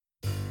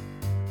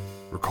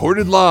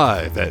Recorded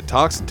live at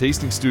Talks and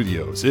Tasting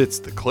Studios, it's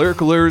the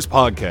Clerical Errors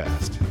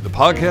Podcast, the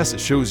podcast that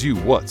shows you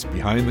what's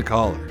behind the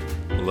collar.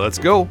 Let's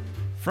go.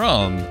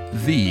 From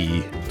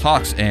the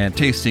Talks and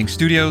Tasting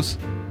Studios,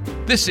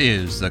 this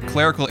is the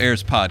Clerical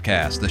Errors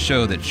Podcast, the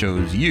show that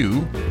shows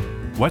you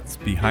what's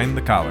behind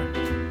the collar.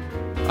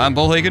 I'm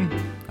Bullhagen.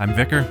 I'm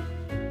Vicar.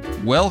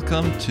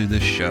 Welcome to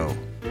the show.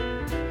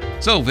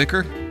 So,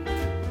 Vicar,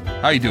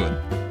 how you doing?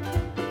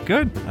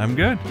 Good. I'm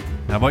good.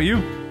 How about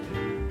you?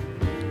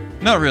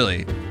 Not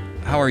really.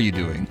 How are you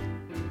doing?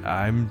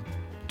 I'm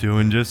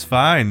doing just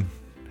fine.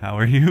 How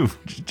are you?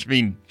 I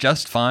mean,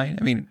 just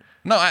fine?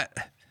 No, I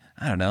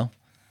don't know.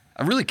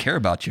 I really care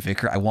about you,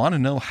 Vicar. I want to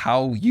know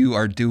how you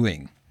are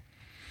doing.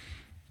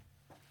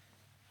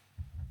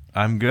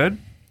 I'm good.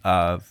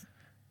 My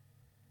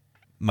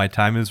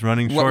time is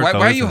running short. Why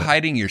are you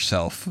hiding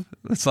yourself?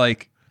 It's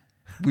like,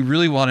 we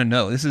really want to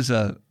know.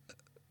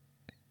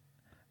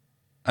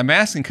 I'm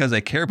asking because I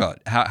care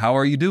about how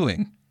are you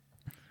doing?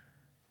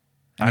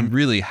 How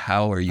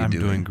are you doing? I'm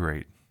doing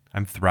great.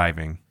 I'm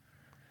thriving.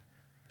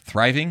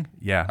 Thriving?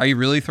 Yeah. Are you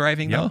really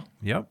thriving, though?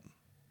 Yep.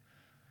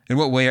 In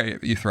what way are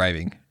you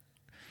thriving?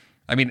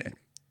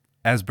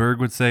 As Berg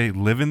would say,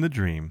 living the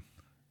dream.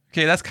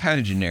 Okay, that's kind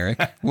of generic.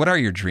 What are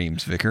your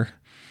dreams, Vicar?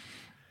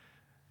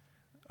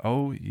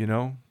 Oh,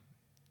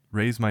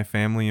 raise my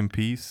family in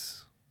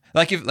peace.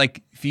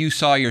 If you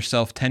saw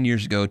yourself 10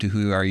 years ago to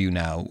who are you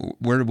now,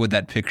 where would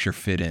that picture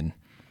fit in?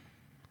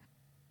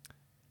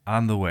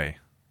 On the way.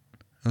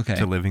 Okay.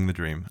 To living the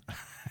dream.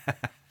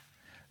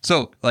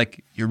 So,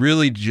 you're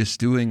really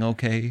just doing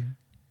okay?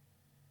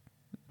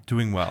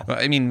 Doing well. What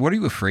are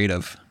you afraid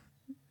of?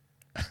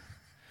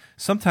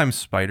 Sometimes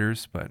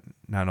spiders, but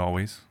not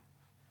always.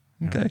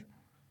 Okay.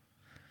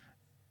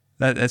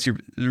 That's your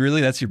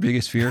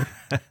biggest fear?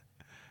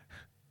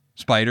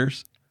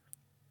 Spiders?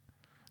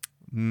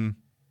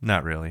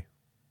 Not really.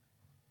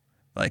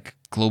 Like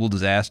global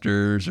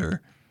disasters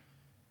or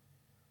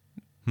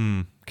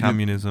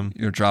communism.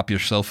 You drop your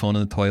cell phone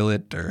in the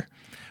toilet or...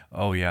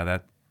 Oh, yeah,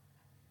 that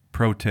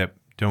pro tip,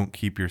 don't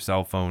keep your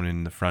cell phone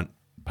in the front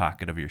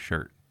pocket of your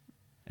shirt.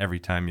 Every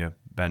time you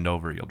bend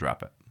over, you'll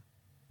drop it.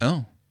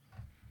 Oh.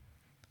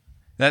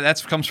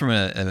 That comes from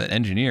an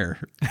engineer.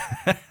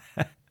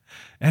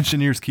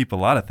 Engineers keep a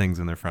lot of things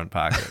in their front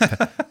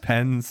pocket.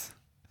 Pens.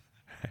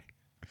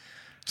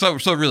 So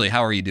really,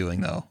 how are you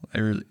doing, though?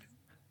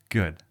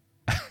 Good.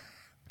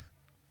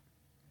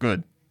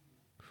 Good.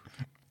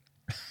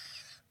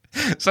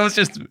 So it's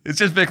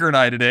just Vicar and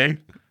I today,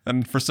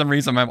 and for some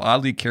reason I'm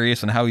oddly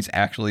curious on how he's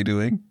actually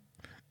doing.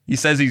 He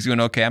says he's doing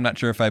okay. I'm not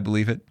sure if I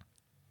believe it.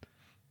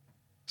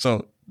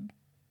 So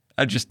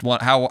I just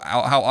want how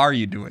are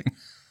you doing?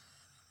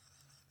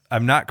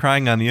 I'm not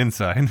crying on the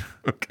inside.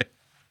 Okay.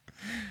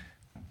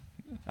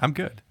 I'm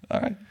good. All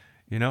right.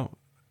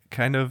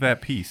 Kind of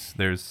at peace.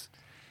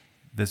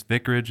 This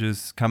vicarage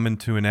is coming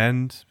to an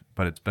end,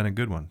 but it's been a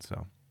good one.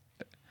 So,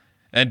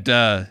 and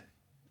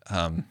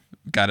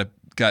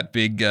got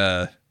big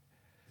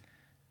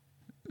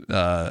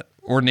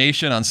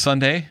ordination on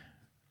Sunday,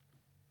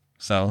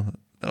 so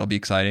that'll be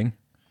exciting.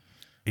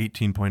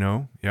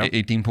 18.0. Yep.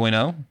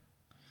 18.0.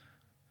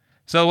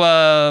 So,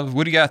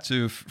 what do you got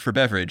for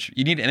beverage?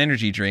 You need an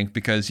energy drink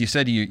because you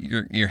said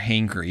you're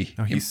hangry.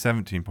 Oh, he's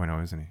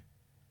 17.0, isn't he?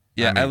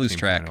 Yeah, I lose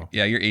track.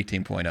 Yeah, you're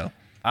 18.0.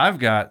 I've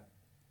got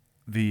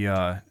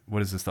the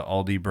what is this? The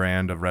Aldi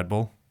brand of Red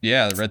Bull.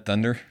 Yeah, the Red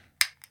Thunder.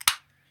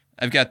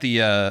 I've got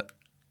the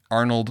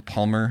Arnold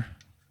Palmer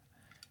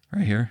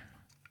right here.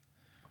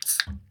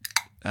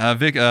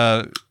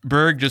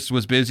 Berg just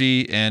was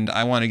busy, and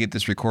I want to get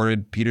this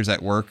recorded. Peter's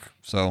at work,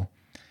 so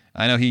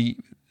I know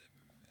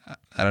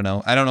I don't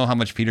know. I don't know how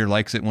much Peter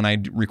likes it when I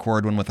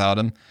record one without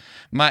him.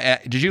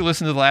 Did you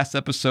listen to the last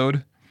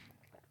episode?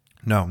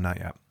 No, not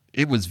yet.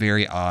 It was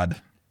very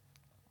odd.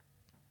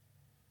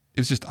 It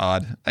was just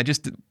odd. I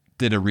just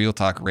did a real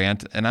talk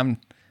rant, and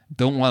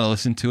don't want to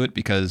listen to it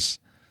because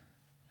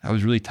I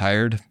was really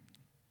tired.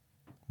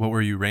 What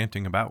were you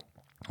ranting about?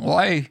 Well,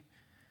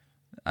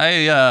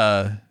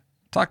 I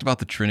talked about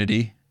the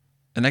Trinity,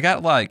 and I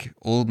got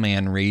old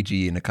man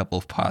ragey in a couple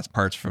of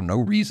parts for no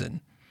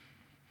reason.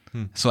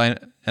 So I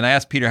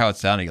asked Peter how it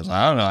sounded. He goes,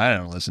 I don't know. I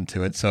didn't listen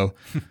to it. So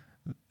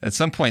at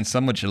some point,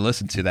 someone should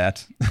listen to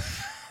that.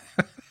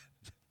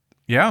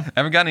 Yeah. I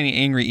haven't gotten any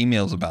angry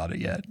emails about it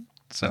yet.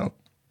 So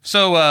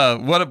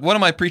what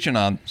am I preaching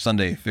on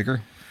Sunday,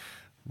 Vicar?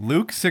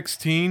 Luke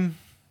 16,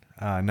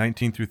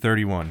 19 through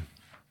 31.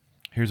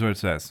 Here's what it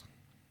says.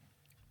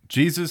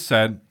 Jesus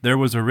said, "There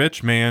was a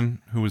rich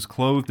man who was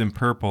clothed in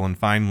purple and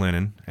fine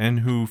linen, and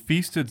who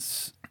feasted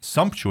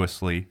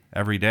sumptuously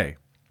every day.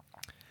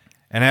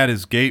 And at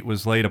his gate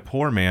was laid a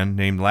poor man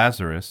named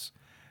Lazarus,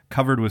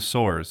 covered with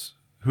sores,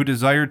 who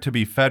desired to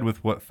be fed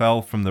with what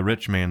fell from the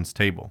rich man's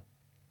table.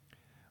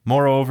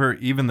 Moreover,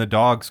 even the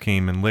dogs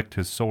came and licked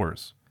his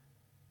sores.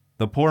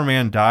 The poor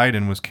man died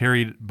and was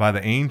carried by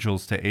the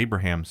angels to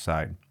Abraham's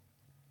side.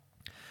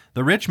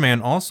 The rich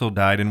man also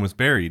died and was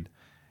buried,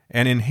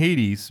 and in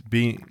Hades,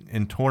 being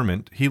in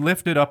torment, he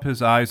lifted up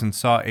his eyes and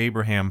saw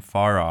Abraham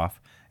far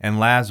off, and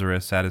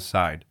Lazarus at his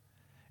side.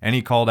 And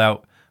he called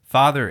out,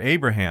 Father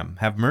Abraham,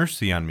 have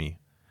mercy on me,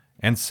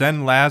 and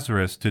send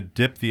Lazarus to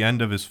dip the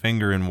end of his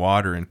finger in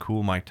water and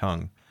cool my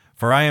tongue,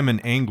 for I am in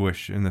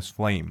anguish in this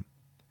flame.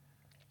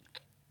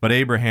 But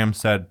Abraham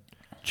said,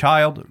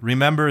 Child,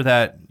 remember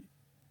that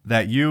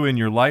you in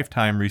your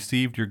lifetime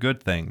received your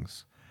good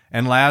things,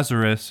 and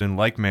Lazarus in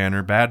like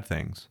manner bad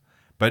things.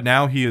 But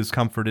now he is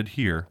comforted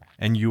here,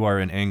 and you are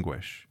in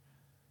anguish.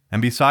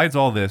 And besides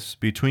all this,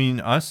 between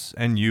us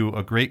and you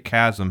a great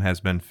chasm has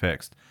been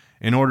fixed,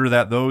 in order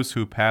that those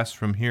who pass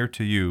from here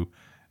to you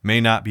may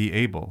not be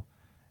able,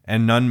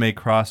 and none may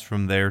cross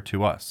from there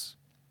to us.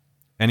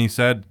 And he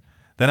said,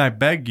 Then I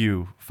beg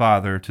you,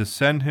 Father, to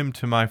send him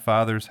to my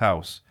father's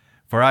house,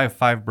 for I have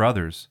 5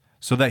 brothers,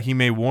 so that he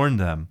may warn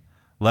them,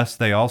 lest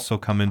they also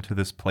come into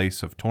this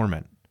place of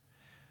torment.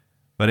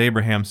 But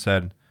Abraham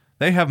said,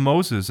 They have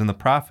Moses and the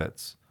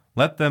prophets.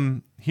 Let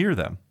them hear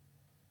them.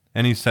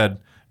 And he said,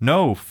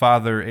 No,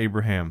 Father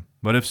Abraham,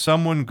 but if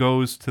someone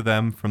goes to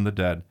them from the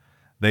dead,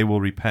 they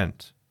will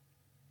repent.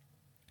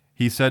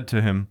 He said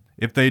to him,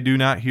 If they do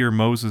not hear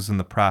Moses and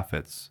the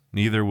prophets,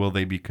 neither will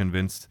they be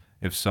convinced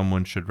if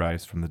someone should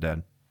rise from the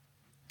dead.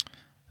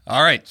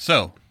 All right,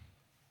 so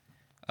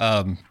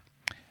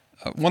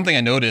one thing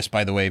I noticed,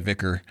 by the way,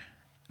 Vicar,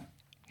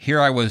 here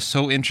I was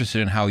so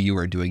interested in how you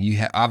were doing.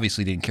 You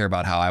obviously didn't care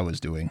about how I was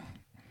doing,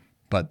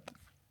 but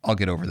I'll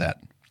get over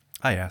that.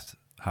 I asked,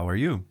 How are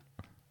you?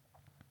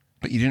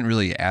 But you didn't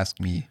really ask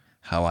me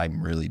how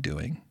I'm really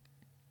doing.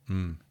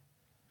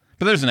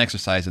 But there's an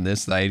exercise in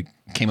this that I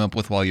came up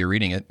with while you're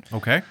reading it.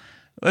 Okay.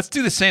 Let's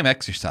do the same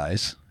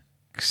exercise,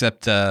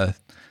 except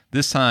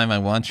this time I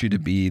want you to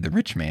be the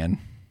rich man.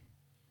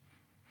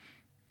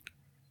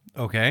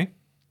 Okay.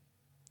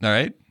 All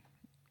right?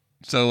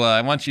 So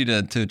I want you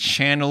to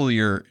channel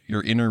your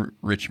inner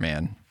rich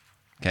man,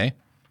 okay?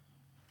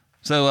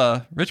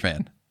 So, rich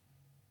man,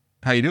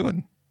 how you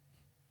doing?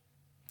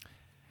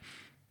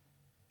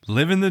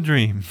 Living the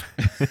dream.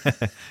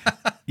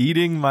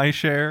 Eating my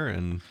share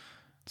and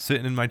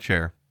sitting in my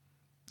chair.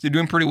 You're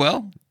doing pretty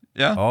well?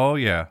 Yeah? Oh,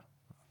 yeah.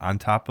 On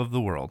top of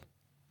the world.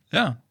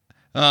 Yeah.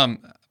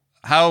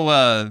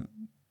 How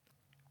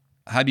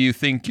do you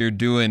think you're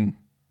doing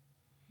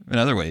in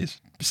other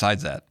ways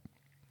besides that?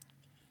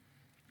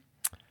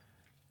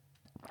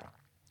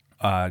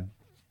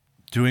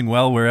 Doing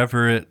well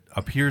wherever it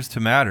appears to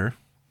matter.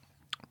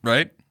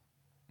 Right?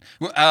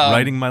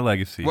 Writing my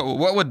legacy.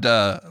 What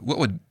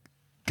would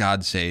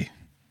God say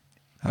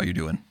how you're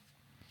doing?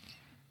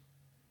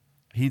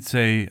 He'd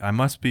say, I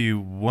must be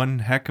one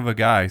heck of a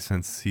guy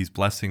since he's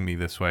blessing me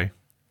this way.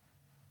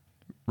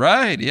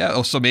 Right. Yeah.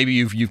 Oh, so maybe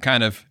you've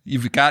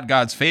got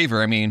God's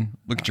favor. I mean,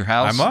 look at your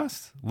house. I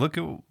must. Look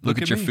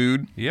at your me.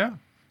 food. Yeah.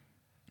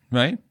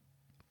 Right?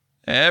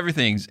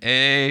 Everything's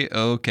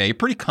A-okay. You're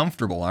pretty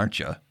comfortable, aren't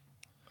you?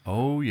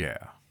 Oh, yeah.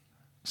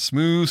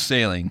 Smooth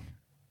sailing.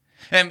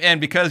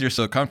 And because you're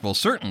so comfortable,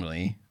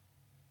 certainly,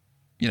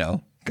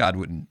 God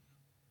wouldn't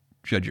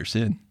judge your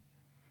sin.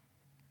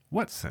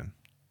 What sin?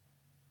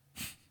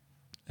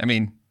 I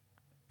mean,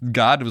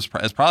 God was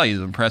probably as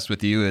impressed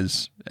with you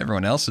as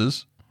everyone else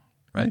is,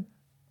 right?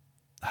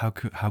 How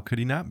could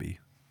he not be?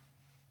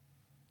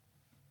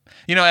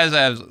 As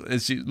I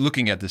was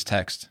looking at this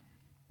text,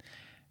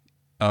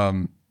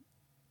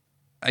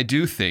 I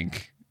do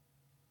think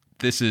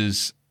this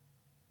is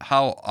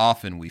how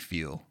often we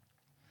feel.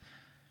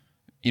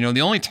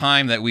 The only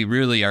time that we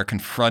really are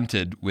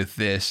confronted with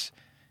this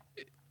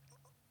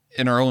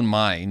in our own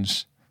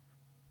minds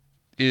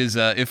is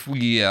if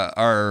we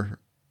are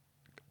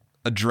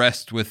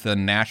addressed with the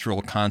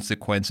natural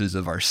consequences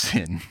of our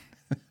sin.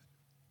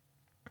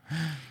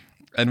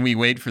 And we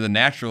wait for the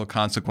natural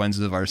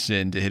consequences of our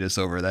sin to hit us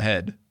over the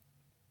head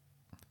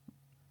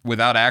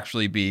without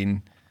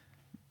actually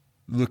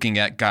looking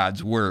at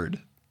God's word.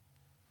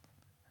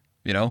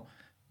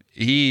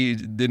 He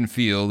didn't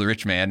feel, the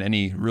rich man,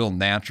 any real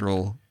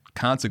natural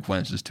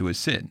consequences to his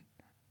sin.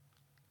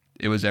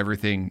 It was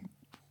everything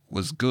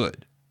was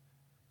good.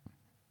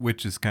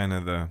 Which is kind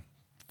of the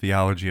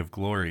theology of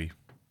glory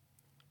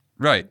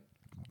Right.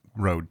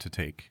 road to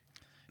take.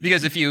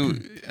 Because if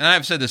you, and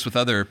I've said this with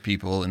other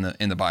people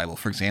in the Bible,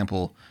 for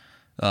example,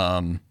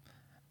 we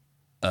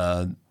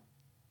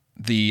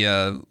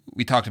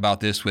talked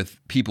about this with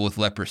people with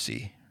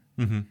leprosy,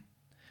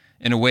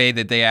 in a way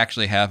that they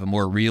actually have a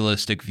more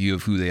realistic view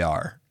of who they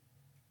are.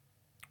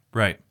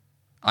 Right.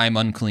 I'm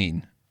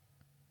unclean.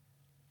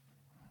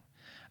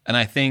 And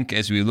I think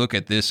as we look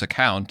at this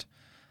account,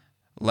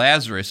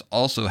 Lazarus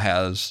also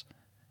has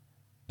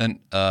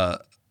a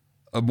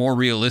more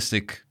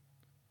realistic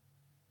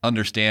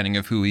understanding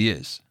of who he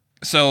is.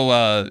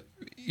 So,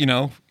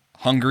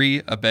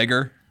 hungry, a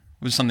beggar,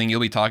 was something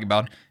you'll be talking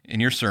about in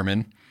your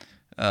sermon,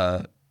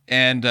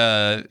 and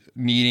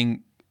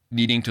needing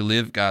to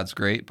live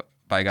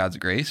by God's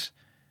grace,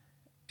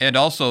 and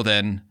also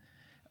then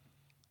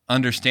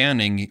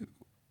understanding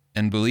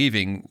and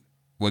believing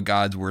what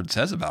God's word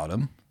says about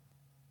him,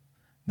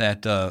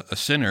 that a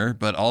sinner,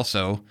 but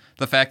also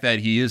the fact that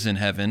he is in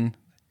heaven.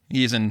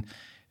 He is in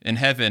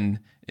heaven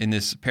in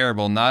this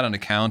parable, not on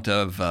account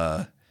of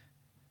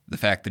the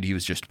fact that he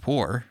was just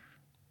poor,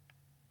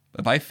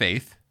 but by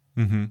faith.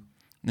 Mm-hmm.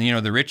 You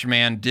know, the rich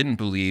man didn't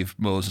believe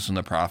Moses and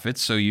the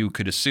prophets, so you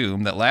could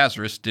assume that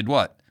Lazarus did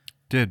what?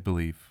 Did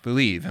believe.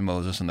 Believe in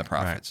Moses and the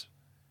prophets.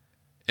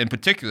 Right. And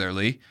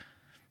particularly,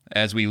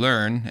 as we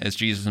learn, as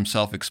Jesus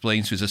himself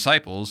explains to his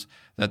disciples,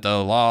 that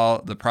the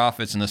law, the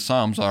prophets, and the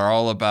Psalms are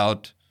all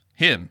about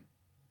him,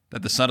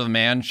 that the Son of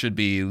Man should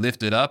be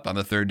lifted up on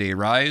the third day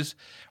rise,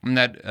 and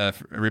that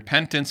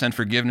repentance and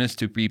forgiveness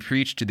to be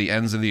preached to the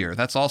ends of the earth.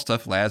 That's all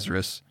stuff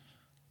Lazarus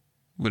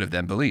would have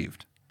then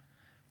believed.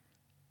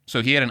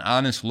 So he had an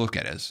honest look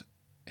at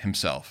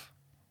himself.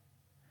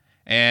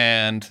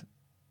 And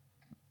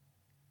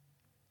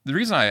the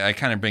reason I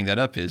kind of bring that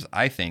up is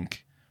I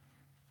think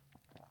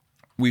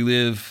we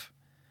live,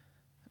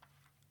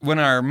 when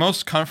our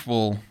most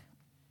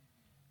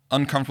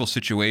uncomfortable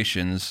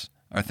situations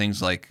are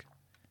things like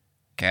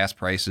gas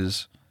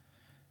prices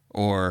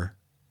or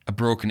a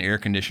broken air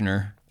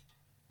conditioner.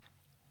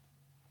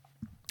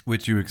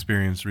 Which you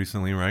experienced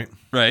recently, right?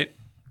 Right.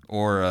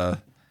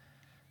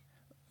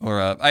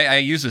 I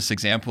used this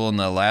example in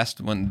the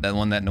last one, that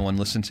one that no one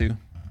listened to.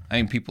 I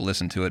mean, people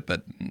listened to it,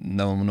 but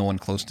no one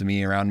close to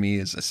me, around me,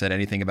 has said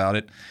anything about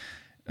it.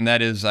 And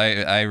that is,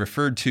 I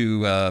referred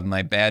to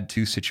my bad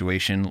tooth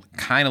situation,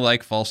 kind of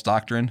like false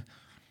doctrine.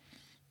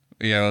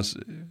 You know,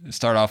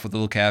 start off with a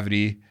little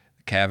cavity,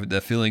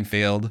 the filling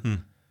failed.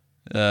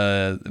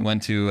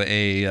 Went to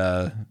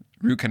a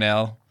root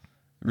canal.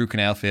 Root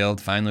canal failed.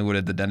 Finally, what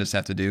did the dentist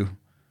have to do?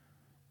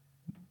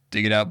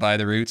 Dig it out by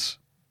the roots.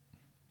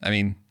 I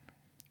mean,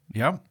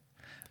 yeah.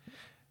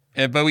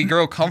 But we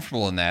grow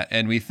comfortable in that,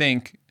 and we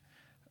think,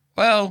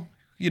 well,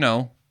 you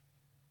know,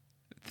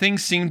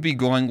 things seem to be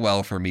going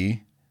well for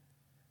me.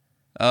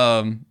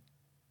 God's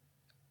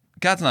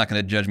not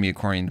going to judge me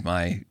according to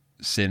my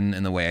sin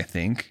and the way I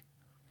think.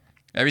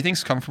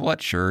 Everything's comfortable at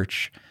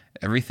church.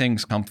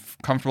 Everything's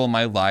comfortable in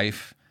my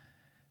life.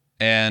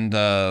 And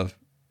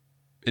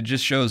it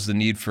just shows the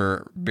need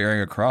for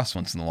bearing a cross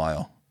once in a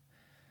while.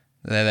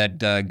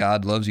 That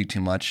God loves you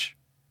too much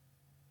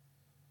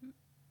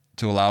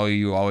to allow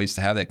you always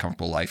to have that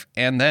comfortable life.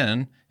 And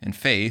then, in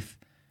faith,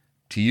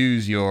 to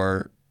use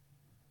the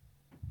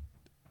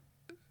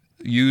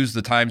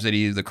times that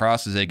the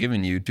crosses they've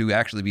given you to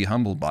actually be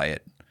humbled by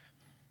it.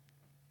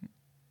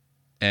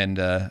 And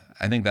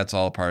I think that's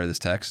all part of this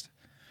text.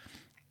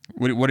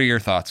 What are your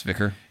thoughts,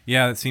 Vicar?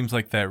 Yeah, it seems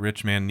like that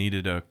rich man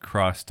needed a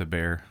cross to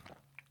bear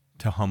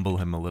to humble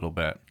him a little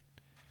bit.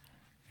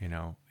 You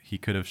know, he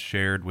could have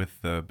shared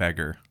with the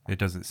beggar. It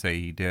doesn't say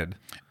he did.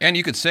 And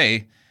you could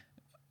say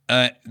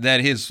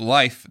that his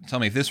life, tell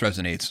me if this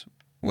resonates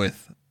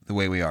with the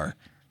way we are,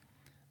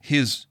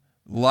 his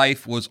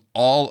life was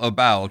all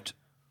about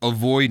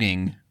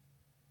avoiding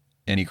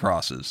any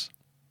crosses.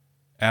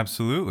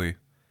 Absolutely.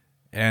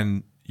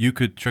 And you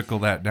could trickle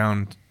that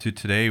down to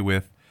today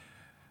with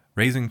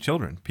raising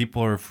children.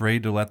 People are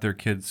afraid to let their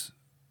kids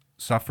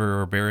suffer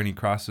or bear any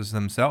crosses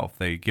themselves.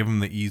 They give them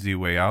the easy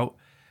way out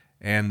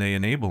and they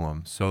enable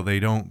them so they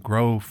don't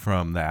grow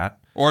from that.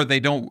 Or they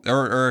don't,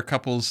 or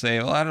couples say,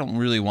 well, I don't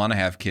really want to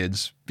have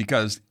kids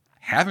because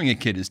having a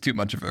kid is too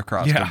much of a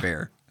cross to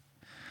bear.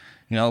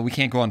 You know, we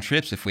can't go on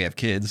trips if we have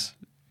kids,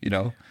 you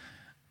know.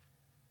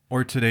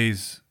 Or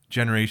today's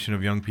generation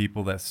of young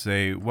people that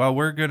say, well,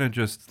 we're going to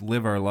just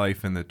live our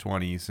life in the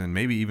 20s and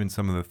maybe even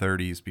some of the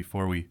 30s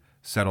before we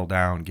settle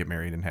down, get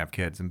married, and have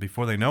kids. And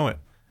before they know it,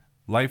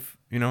 life,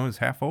 you know, is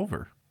half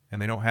over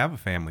and they don't have a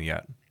family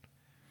yet.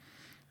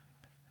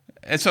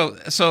 And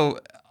so,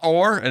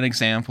 or an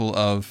example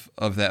of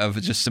that,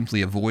 of just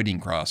simply avoiding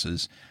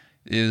crosses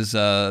is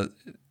the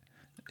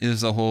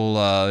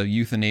whole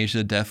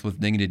euthanasia, death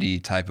with dignity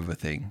type of a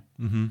thing.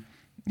 Mm-hmm.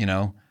 You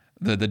know,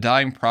 the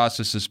dying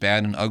process is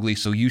bad and ugly,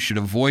 so you should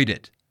avoid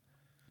it.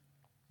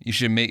 You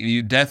should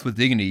make death with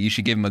dignity. You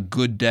should give them a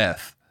good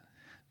death,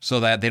 so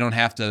that they don't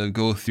have to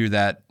go through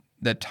that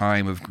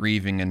time of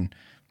grieving and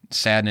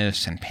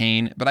sadness and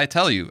pain. But I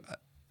tell you,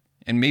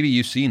 and maybe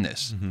you've seen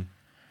this, mm-hmm.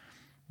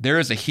 There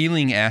is a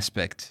healing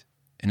aspect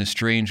in a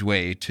strange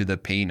way to the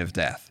pain of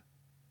death.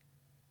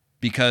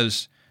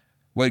 Because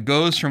what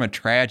goes from a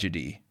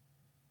tragedy,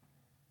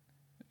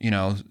 you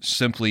know,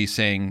 simply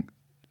saying,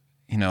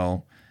 you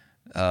know,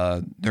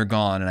 they're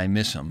gone and I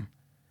miss them.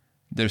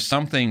 There's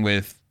something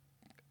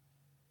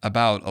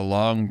about a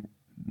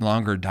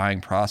longer dying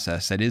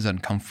process that is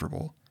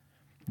uncomfortable,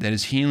 that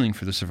is healing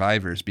for the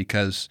survivors,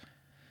 because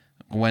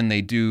when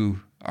they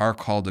are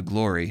called to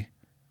glory,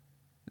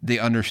 they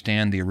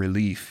understand the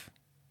relief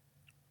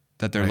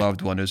that their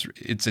loved one is.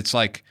 It's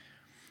like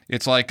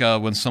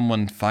when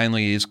someone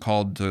finally is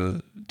called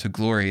to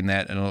glory, and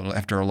that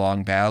after a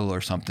long battle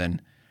or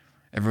something,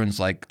 everyone's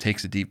like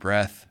takes a deep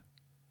breath.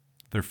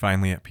 They're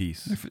finally at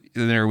peace.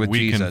 They're with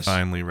Jesus. We can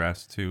finally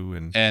rest too,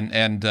 and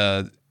in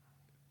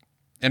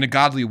a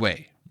godly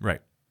way,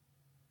 right?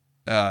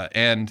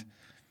 And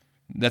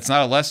that's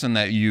not a lesson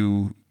that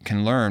you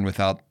can learn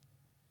without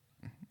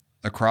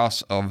a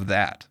cross of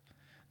that.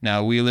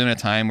 Now, we live in a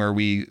time where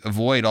we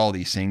avoid all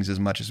these things as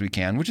much as we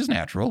can, which is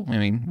natural. I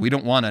mean, we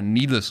don't want to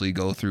needlessly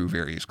go through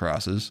various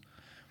crosses.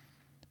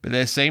 But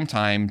at the same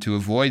time, to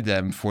avoid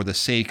them for the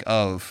sake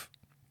of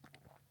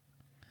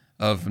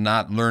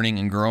not learning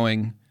and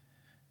growing,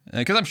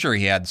 because I'm sure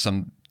he had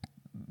some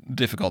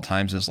difficult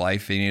times in his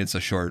life. I mean, it's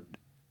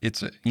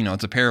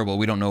a parable.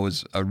 We don't know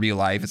it's a real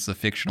life. It's a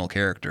fictional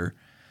character,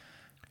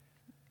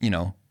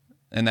 and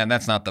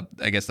that's not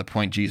the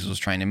point Jesus was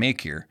trying to make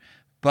here.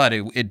 But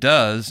it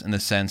does in the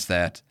sense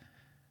that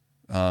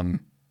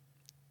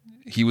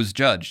he was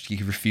judged.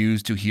 He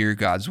refused to hear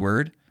God's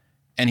word,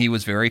 and he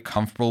was very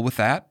comfortable with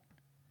that.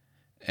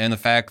 And the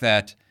fact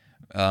that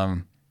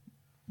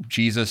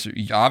Jesus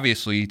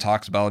obviously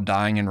talks about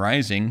dying and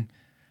rising,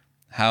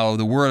 how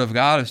the word of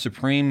God is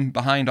supreme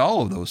behind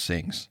all of those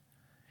things.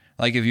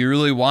 Like, if you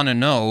really want to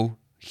know,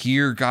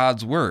 hear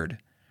God's word.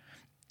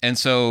 And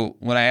so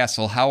when I ask,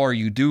 well, how are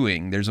you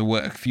doing? There's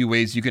a few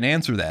ways you can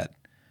answer that.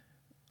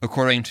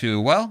 According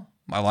to, well,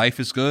 my life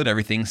is good.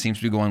 Everything seems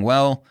to be going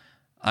well.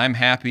 I'm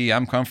happy.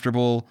 I'm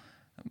comfortable.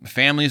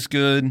 Family's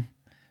good.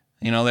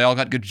 They all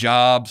got good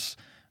jobs.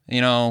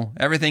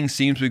 Everything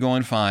seems to be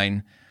going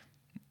fine.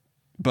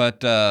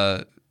 But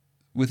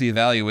with the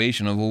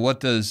evaluation of, well,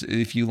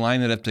 if you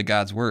line it up to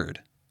God's word,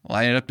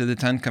 line it up to the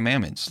 10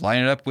 Commandments,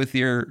 line it up with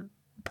your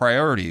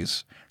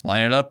priorities,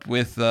 line it up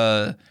with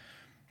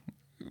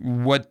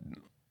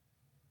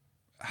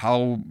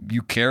how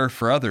you care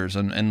for others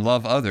and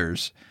love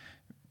others.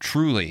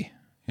 Truly,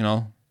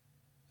 the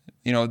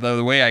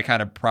way I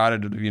kind of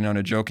prodded, in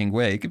a joking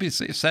way, it could be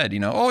said,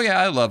 oh yeah,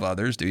 I love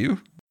others. Do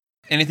you?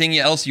 Anything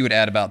else you would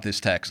add about this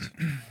text?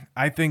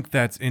 I think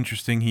that's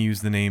interesting. He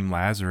used the name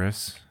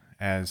Lazarus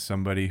as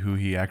somebody who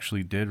he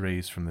actually did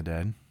raise from the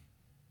dead.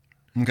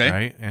 Okay.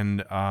 Right.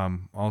 And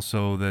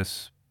also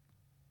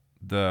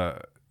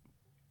the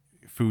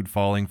food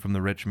falling from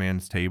the rich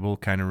man's table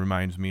kind of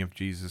reminds me of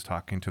Jesus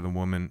talking to the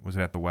woman. Was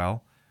it at the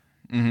well?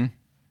 Mm-hmm.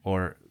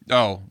 Or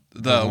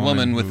the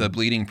woman with the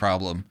bleeding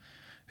problem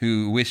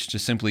who wished to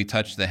simply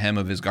touch the hem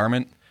of his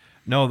garment?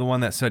 No, the one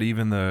that said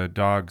even the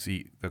dogs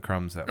eat the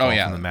crumbs that fall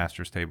from the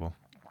master's table.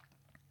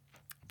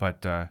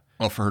 But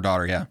for her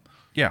daughter, yeah.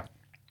 Yeah.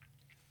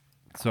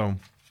 So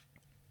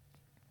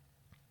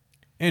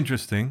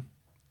interesting.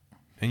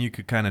 And you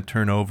could kind of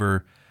turn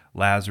over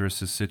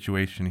Lazarus'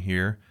 situation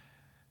here.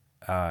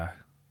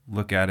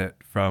 Look at it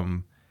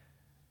from,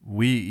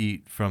 we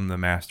eat from the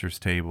master's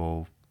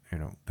table,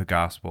 the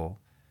gospel.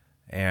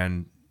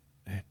 And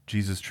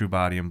Jesus' true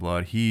body and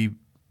blood, he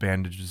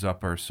bandages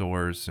up our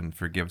sores and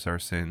forgives our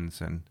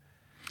sins. And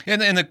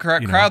the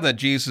crowd that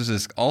Jesus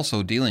is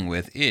also dealing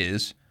with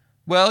is,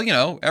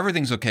 well,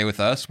 everything's okay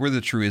with us. We're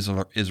the true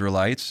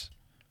Israelites.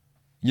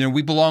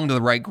 We belong to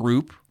the right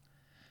group.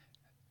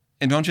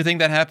 And don't you think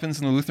that happens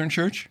in the Lutheran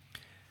Church?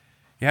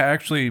 Yeah,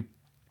 actually,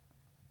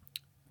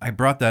 I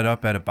brought that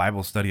up at a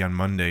Bible study on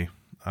Monday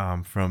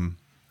from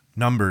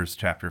Numbers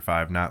chapter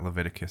 5, not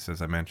Leviticus,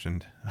 as I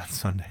mentioned on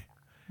Sunday.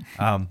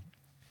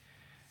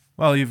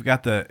 Well, you've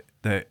got the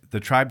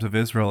tribes of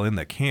Israel in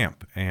the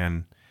camp,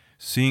 and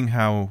seeing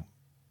how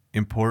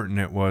important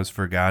it was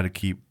for God to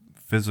keep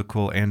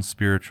physical and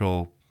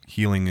spiritual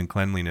healing and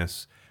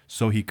cleanliness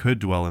so he could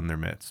dwell in their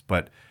midst.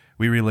 But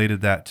we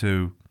related that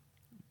to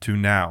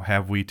now.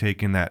 Have we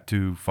taken that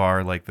too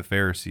far like the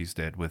Pharisees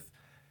did with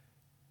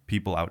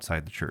people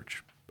outside the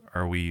church?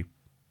 Are we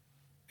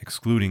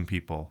excluding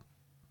people?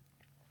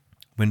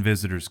 When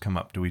visitors come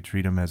up, do we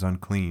treat them as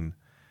unclean?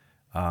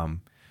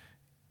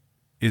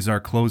 Is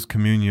our closed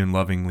communion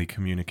lovingly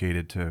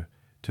communicated to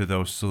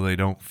those so they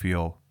don't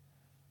feel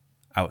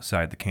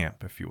outside the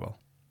camp, if you will,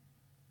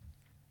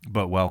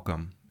 but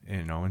welcome,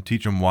 and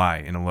teach them why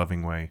in a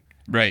loving way.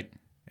 Right.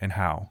 And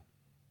how.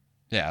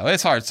 Yeah,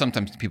 it's hard.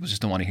 Sometimes people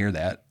just don't want to hear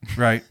that.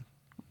 Right.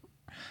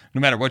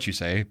 No matter what you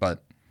say,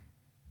 but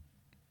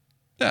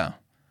yeah.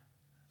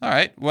 All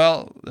right.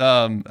 Well,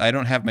 I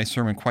don't have my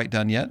sermon quite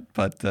done yet,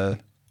 but I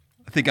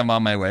think I'm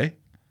on my way.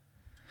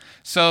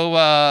 So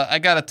I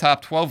got a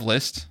top 12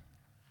 list.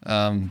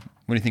 What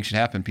do you think should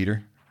happen,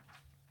 Peter?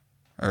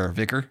 Or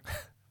Vicar?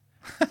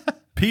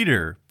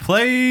 Peter,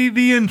 play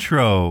the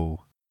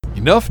intro.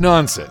 Enough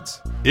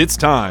nonsense. It's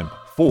time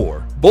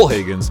for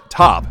Bullhagen's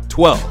Top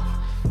 12.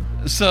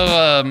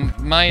 So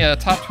my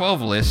top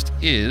 12 list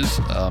is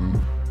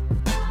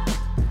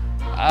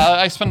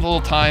I spent a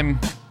little time,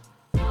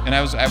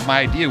 and my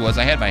idea was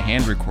I had my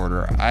hand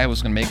recorder. I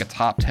was going to make a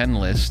top 10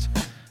 list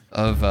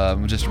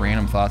of just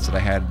random thoughts that I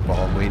had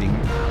while waiting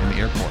in the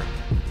airport.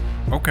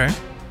 Okay.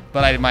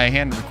 But my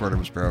hand recorder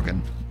was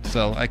broken,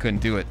 so I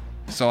couldn't do it.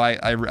 So I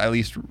at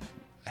least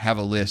have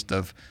a list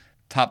of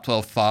top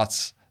 12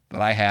 thoughts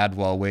that I had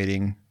while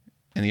waiting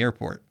in the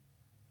airport.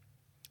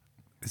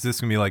 Is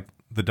this going to be like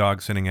the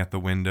dog sitting at the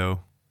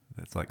window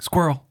that's like,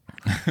 squirrel?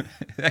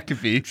 That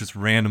could be. Just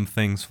random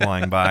things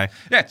flying by.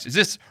 Yeah, it's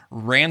just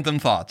random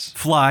thoughts.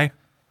 Fly.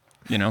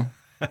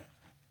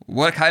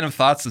 What kind of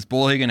thoughts does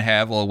Bullhagen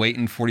have while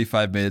waiting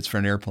 45 minutes for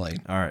an airplane?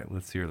 All right,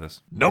 let's hear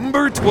this.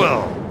 Number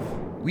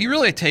 12. We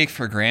really take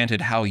for granted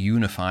how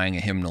unifying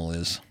a hymnal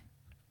is.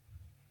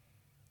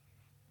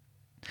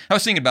 I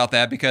was thinking about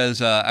that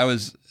because I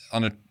was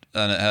at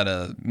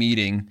a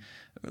meeting,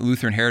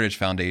 Lutheran Heritage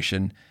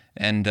Foundation,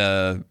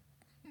 and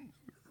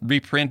we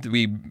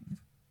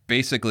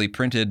basically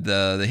printed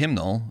the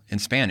hymnal in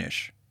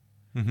Spanish,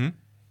 and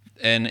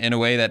in a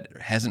way that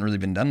hasn't really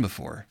been done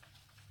before.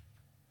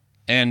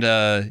 And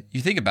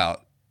you think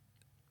about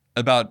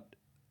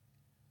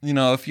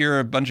if you're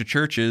a bunch of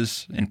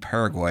churches in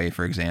Paraguay,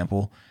 for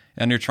example,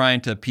 and you're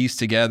trying to piece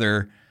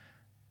together,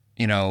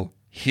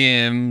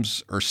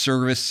 hymns or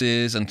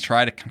services and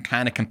try to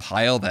kind of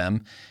compile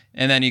them,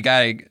 and then you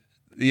got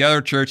the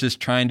other churches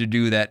trying to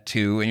do that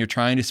too, and you're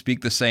trying to speak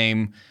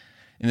in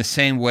the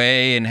same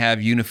way and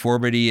have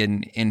uniformity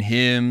in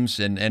hymns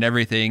and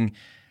everything.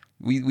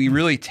 We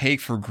really take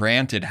for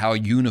granted how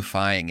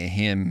unifying a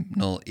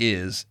hymnal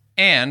is.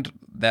 And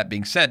that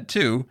being said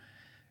too,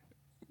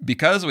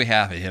 because we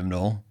have a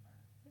hymnal,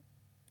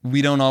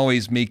 we don't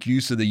always make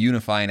use of the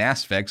unifying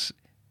aspects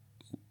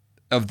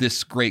of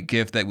this great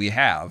gift that we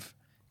have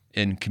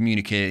in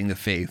communicating the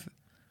faith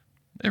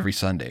every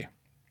Sunday.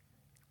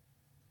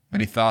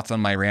 Any thoughts on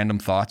my random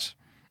thoughts?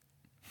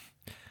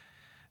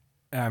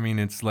 I mean,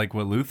 it's like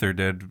what Luther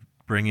did,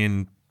 bring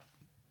in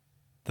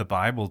the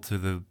Bible to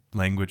the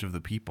language of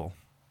the people.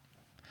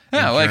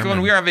 Yeah, like German.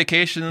 when we were on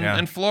vacation Yeah.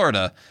 in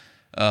Florida,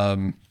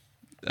 we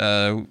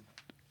went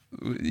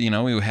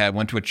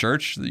to a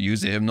church that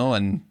used the hymnal,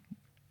 and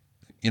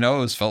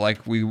it felt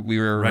like we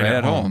were right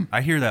at home.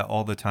 I hear that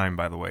all the time,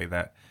 by the way,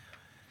 that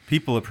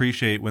people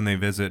appreciate when they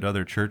visit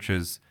other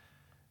churches.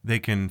 They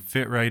can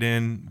fit right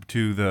in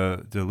to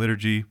the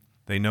liturgy.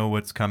 They know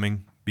what's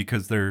coming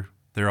because they're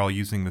all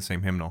using the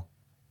same hymnal.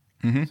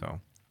 Mm-hmm. So,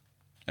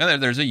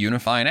 And there's a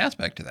unifying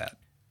aspect to that.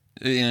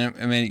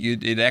 I mean,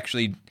 it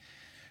actually,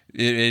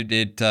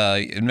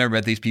 I've never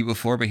met these people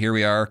before, but here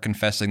we are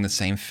confessing the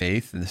same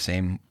faith in the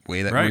same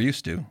way that we're Right.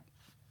 used to.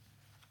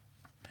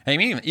 I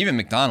mean, even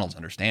McDonald's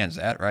understands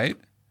that, right?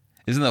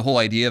 Isn't the whole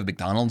idea of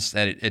McDonald's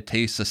that it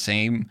tastes the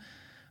same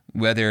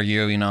whether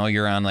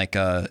you're on like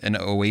an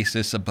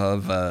oasis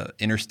above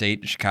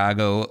interstate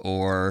Chicago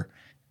or,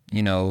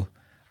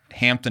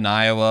 Hampton,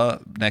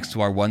 Iowa, next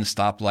to our one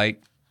stoplight?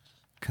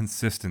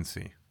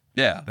 consistency.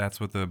 Yeah, That's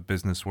what the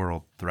business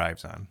world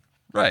thrives on.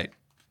 right.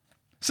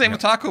 Same with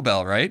Taco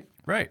Bell, right?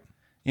 Right.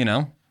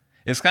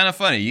 It's kind of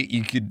funny.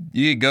 You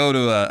could go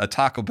to a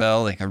Taco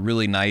Bell, like a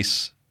really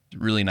nice.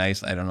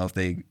 I don't know if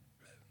they,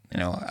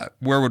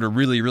 where would a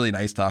really, really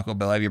nice Taco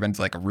Bell? Have you been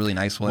to like a really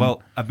nice one?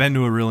 Well, I've been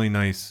to a really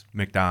nice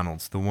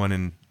McDonald's, the one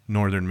in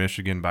northern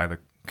Michigan by the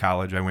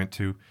college I went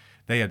to.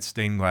 They had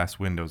stained glass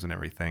windows and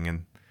everything,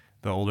 and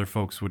the older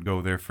folks would go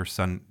there for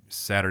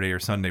Saturday or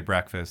Sunday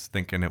breakfast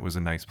thinking it was a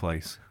nice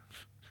place.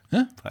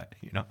 Huh? But,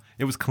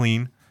 it was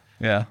clean.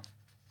 yeah,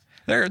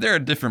 they're a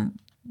different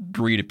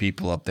breed of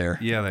people up there.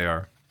 Yeah, they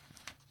are.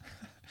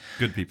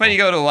 Good people. But you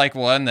go to like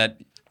one that,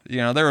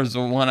 there was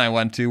one I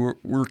went to.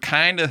 We're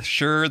kind of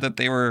sure that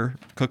they were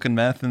cooking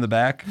meth in the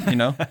back,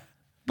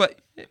 but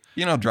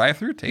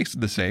drive-through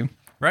tasted the same.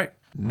 Right.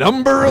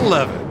 Number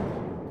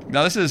 11.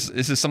 Now this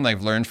is something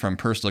I've learned from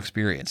personal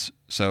experience.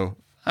 So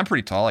I'm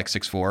pretty tall, like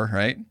 6'4",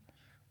 right?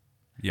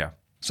 Yeah.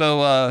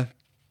 So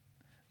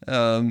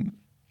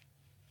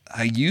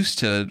I used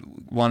to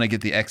want to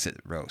get the exit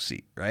row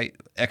seat, right?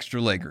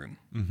 Extra legroom.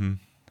 Mm-hmm.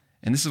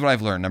 And this is what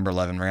I've learned, number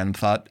 11, random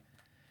thought.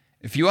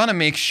 If you want to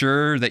make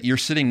sure that you're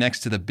sitting next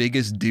to the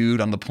biggest dude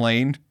on the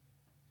plane,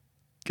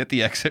 get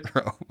the exit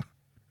row.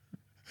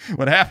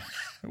 What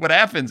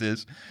happens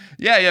is,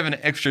 you have an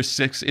extra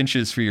 6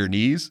 inches for your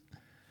knees,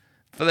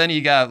 but then you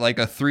got like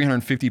a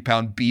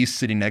 350-pound beast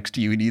sitting next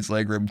to you who needs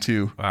legroom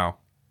too. Wow.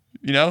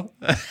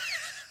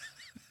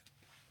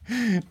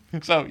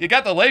 So you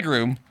got the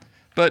legroom,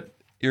 but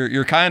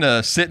you're kind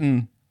of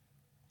sitting.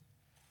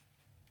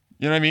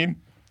 You know what I mean?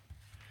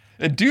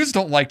 And dudes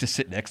don't like to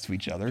sit next to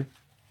each other,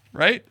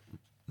 right?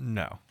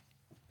 No.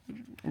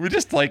 We're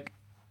just like,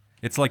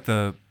 It's like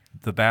the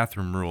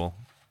bathroom rule.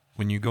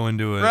 When you go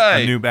into a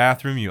Right. new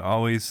bathroom, you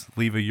always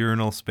leave a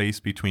urinal space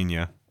between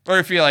you. or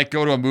if you like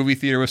go to a movie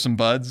theater with some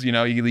buds, you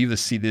leave the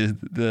seat,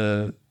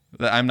 the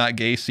I'm not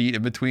gay seat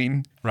in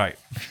between. Right.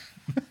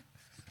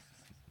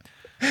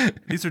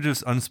 These are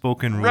just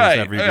unspoken rules Right,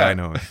 every yeah. guy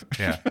knows.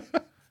 Yeah.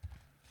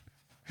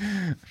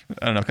 I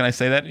don't know. Can I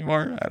say that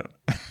anymore? I don't.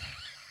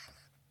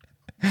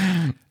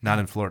 Not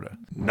in Florida.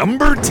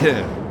 Number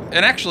 10.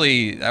 And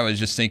actually, I was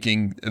just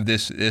thinking of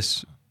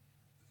this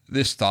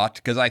thought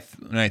because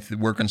when I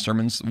work on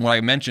sermons, what I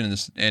mentioned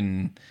is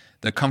in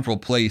the comfortable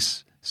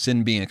place,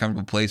 sin being a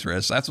comfortable place for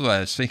us. That's what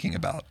I was thinking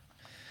about.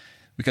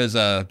 Because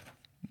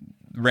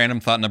random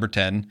thought number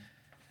 10.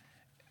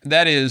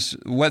 That is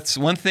what's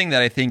one thing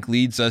that I think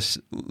leads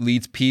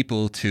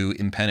people to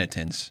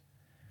impenitence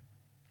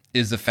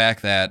is the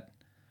fact that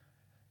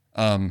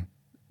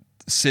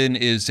sin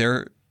is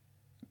their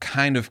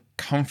kind of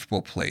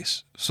comfortable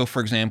place. So,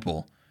 for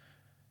example,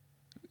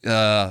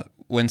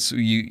 when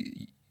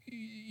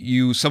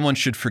someone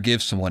should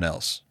forgive someone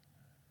else,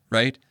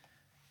 right?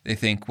 They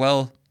think,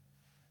 well,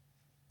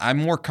 I'm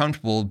more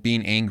comfortable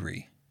being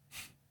angry.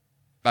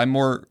 I'm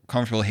more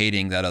comfortable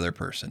hating that other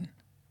person.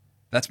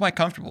 That's my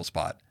comfortable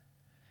spot.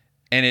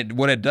 And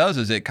what it does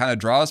is it kind of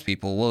draws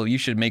people, well, you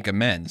should make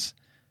amends.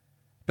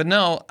 But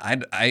no,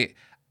 I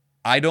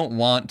don't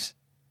want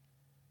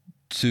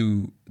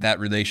that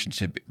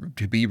relationship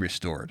to be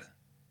restored.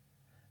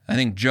 I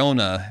think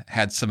Jonah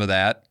had some of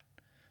that.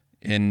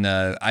 And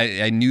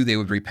I knew they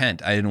would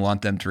repent. I didn't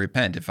want them to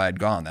repent if I had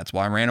gone. That's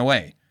why I ran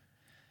away.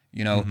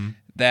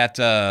 That,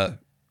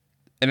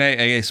 and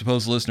I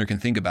suppose the listener can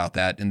think about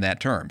that in that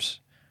terms.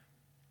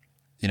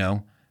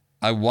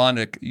 I want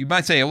to, you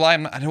might say, well,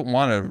 I don't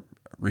want to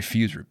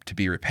refuse to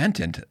be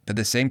repentant, but at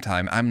the same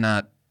time, I'm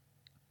not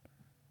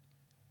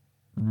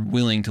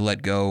willing to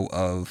let go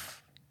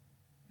of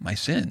my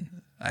sin.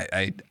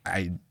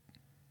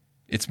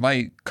 It's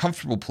my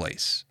comfortable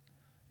place.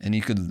 And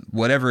you could,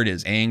 whatever it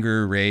is,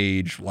 anger,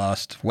 rage,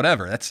 lust,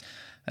 whatever. That's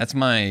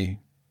a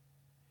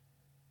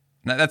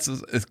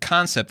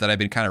concept that I've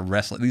been kind of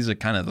wrestling. These are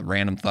kind of the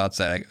random thoughts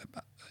that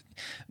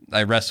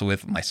I wrestle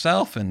with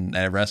myself, and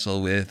I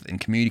wrestle with in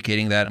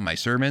communicating that in my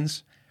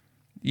sermons.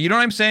 You know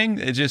what I'm saying?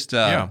 It's just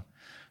maybe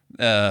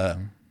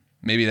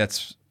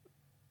that's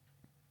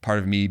part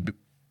of me.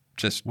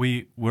 Just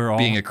we're all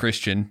being a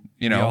Christian.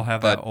 We all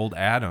have that old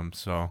Adam,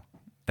 so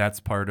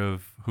that's part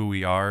of who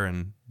we are,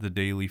 and the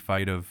daily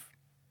fight of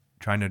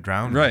trying to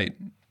drown. Right.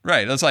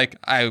 It's like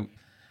I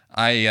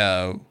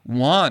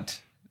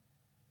want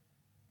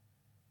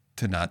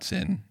to not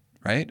sin,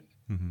 right?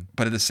 Mm-hmm.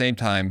 But at the same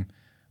time,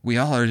 we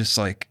all are just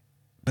like,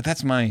 but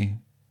that's my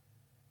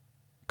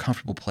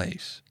comfortable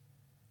place.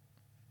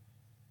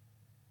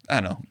 I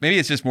don't know. Maybe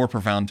it's just more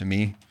profound to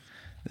me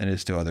than it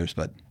is to others,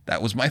 but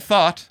that was my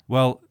thought.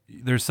 Well,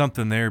 there's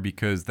something there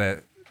because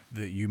that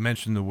you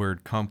mentioned the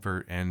word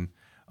comfort, and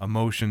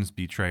emotions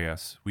betray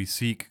us. We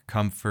seek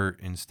comfort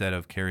instead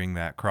of carrying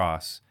that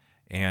cross.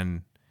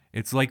 And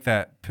it's like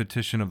that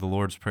petition of the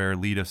Lord's Prayer,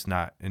 lead us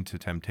not into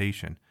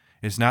temptation.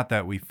 It's not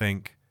that we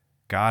think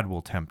God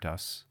will tempt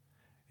us.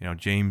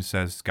 James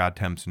says God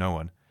tempts no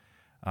one.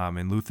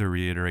 And Luther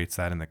reiterates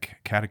that in the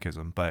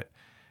Catechism. But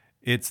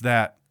it's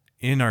that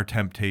in our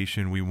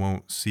temptation, we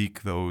won't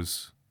seek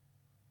those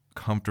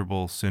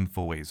comfortable,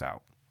 sinful ways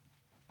out.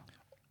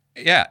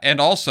 Yeah,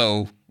 and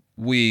also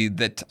we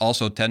that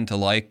also tend to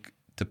like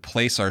to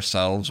place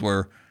ourselves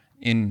where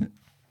we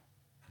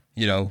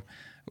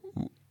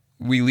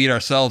lead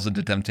ourselves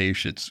into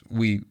temptations.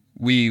 We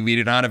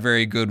do not a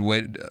very good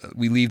way.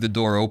 We leave the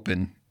door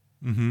open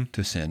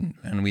to sin,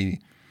 and we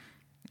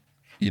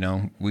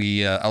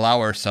allow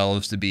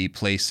ourselves to be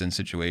placed in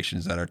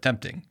situations that are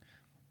tempting.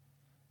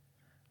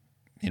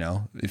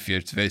 If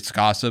it's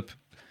gossip,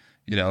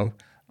 I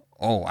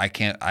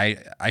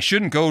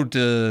shouldn't go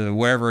to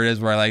wherever it is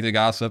where I like to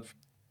gossip.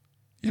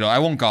 I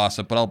won't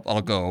gossip, but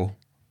I'll go,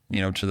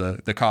 to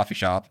the coffee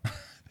shop.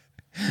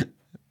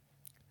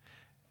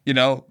 You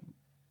know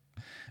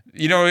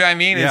what I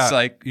mean? Yeah, it's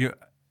like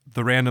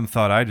the random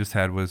thought I just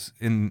had was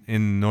in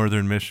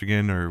northern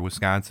Michigan or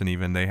Wisconsin,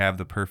 even they have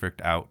the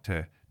perfect out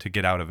to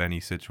get out of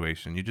any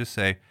situation. You just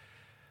say,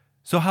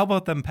 "So how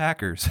about them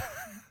Packers?"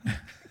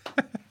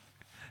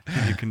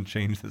 You can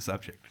change the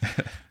subject.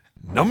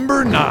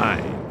 Number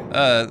 9.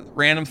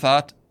 Random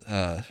thought.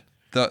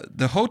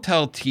 The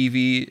hotel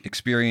TV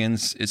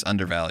experience is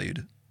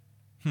undervalued.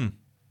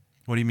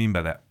 What do you mean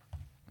by that?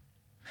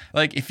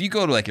 Like if you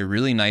go to like a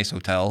really nice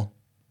hotel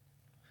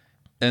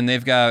and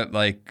they've got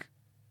like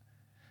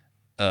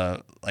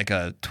a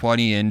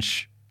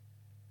 20-inch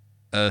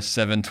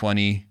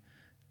 720p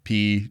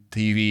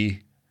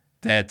TV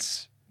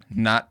that's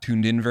not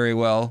tuned in very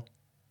well,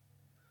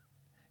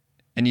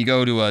 and you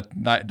go to a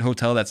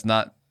hotel that's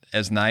not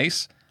as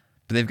nice,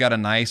 but they've got a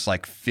nice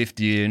like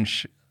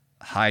 50-inch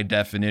high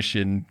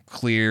definition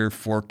clear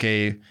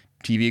 4K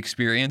TV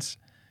experience,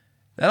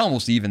 that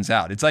almost evens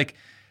out. It's like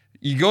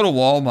you go to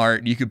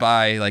Walmart, you could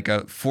buy like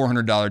a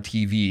 $400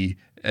 TV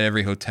at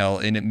every hotel,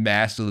 and it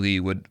massively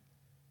would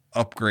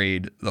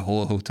upgrade the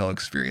whole hotel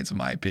experience, in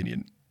my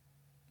opinion.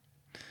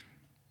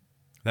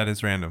 That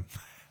is random.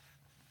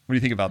 What do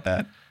you think about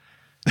that?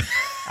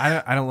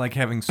 I don't like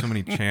having so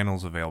many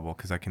channels available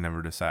because I can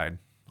never decide.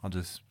 I'll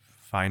just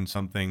find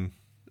something.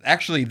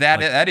 Actually,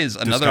 that is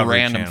another Discovery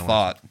random Channel.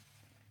 thought.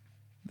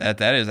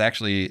 That is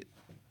actually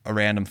a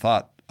random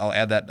thought. I'll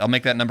add that. I'll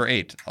make that number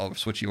 8. I'll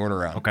switch the order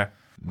around. Okay.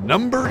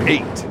 Number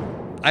 8.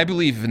 I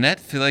believe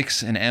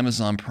Netflix and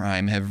Amazon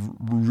Prime have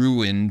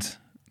ruined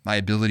my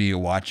ability to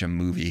watch a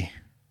movie.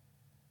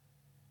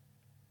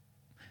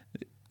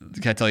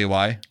 Can I tell you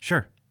why?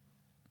 Sure.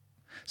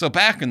 So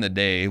back in the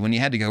day, when you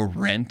had to go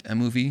rent a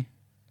movie,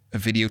 a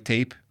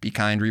videotape, Be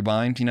Kind,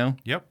 Rewind,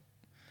 Yep.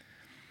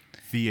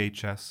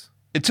 VHS.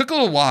 it took a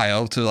little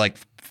while to like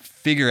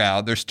figure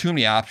out there's too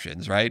many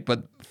options, right?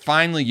 But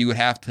finally you would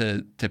have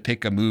to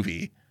pick a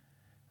movie,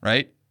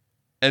 right?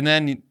 And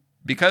then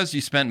because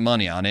you spent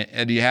money on it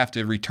and you have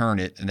to return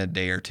it in a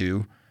day or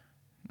two,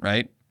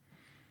 right?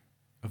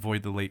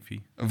 Avoid the late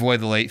fee.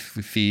 Avoid the late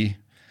fee,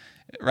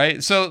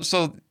 right? So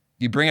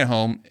you bring it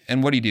home,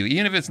 and what do?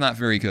 Even if it's not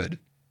very good,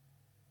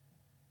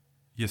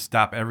 You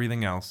stop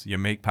everything else. You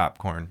make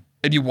popcorn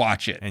and you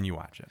watch it. and you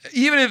watch it.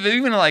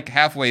 Even like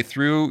halfway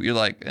through, you're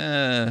like,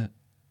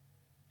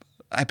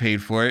 I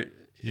paid for it,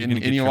 You're and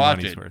gonna get you your watch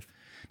money's it. worth.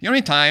 You know how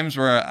many times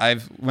where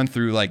I've went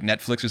through like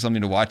Netflix or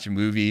something to watch a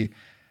movie,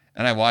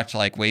 and I watch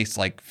waste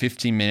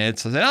 15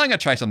 minutes. I said, I'm gonna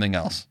try something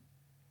else,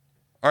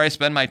 or I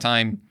spend my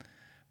time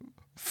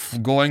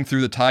going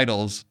through the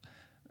titles.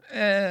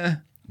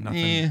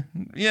 Nothing.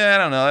 Yeah, I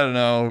don't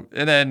know,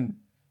 and then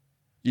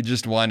you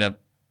just wind up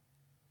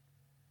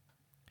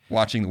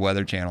watching the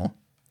Weather Channel.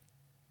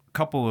 A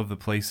couple of the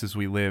places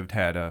we lived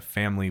had a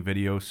family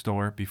video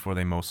store before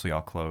they mostly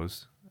all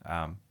closed.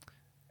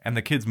 And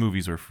the kids'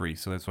 movies were free,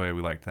 so that's why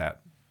we liked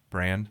that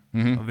brand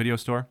of video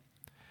store.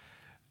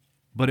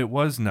 But it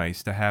was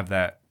nice to have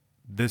that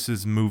this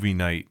is movie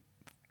night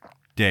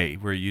day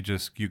where you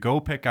go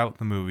pick out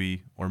the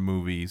movie or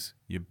movies,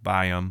 you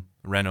buy them,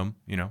 rent them,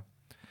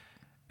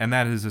 and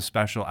that is a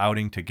special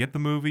outing to get the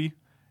movie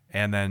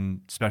and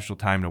then special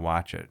time to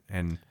watch it.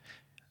 And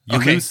you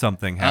lose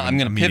something having I'm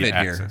going to pivot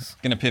access.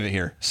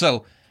 here.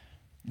 So,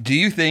 do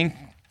you think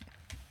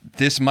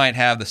this might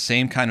have the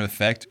same kind of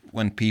effect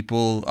when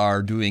people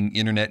are doing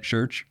internet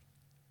church?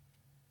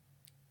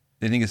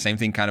 Do you think the same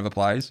thing kind of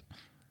applies?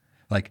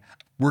 Like,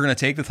 we're going to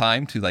take the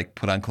time to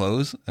put on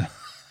clothes.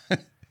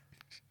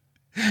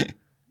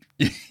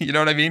 You know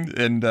what I mean?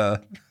 And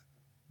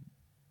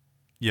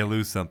you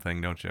lose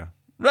something, don't you?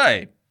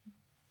 right.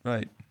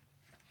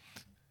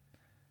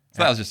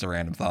 So that was just a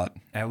random thought.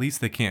 At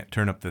least they can't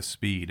turn up the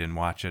speed and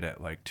watch it at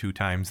 2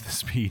 times the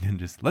speed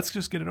and let's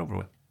just get it over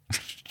with.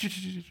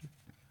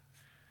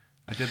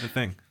 I did the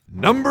thing.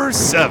 Number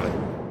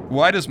 7.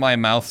 Why does my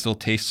mouth still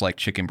taste like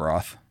chicken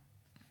broth?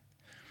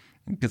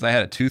 Because I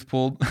had a tooth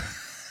pulled.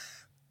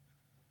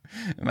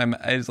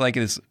 It's like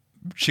this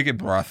chicken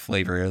broth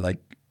flavor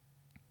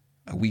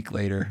a week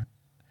later.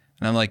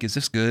 And I'm like, is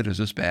this good? Is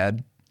this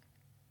bad?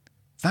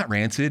 It's not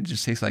rancid. It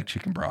just tastes like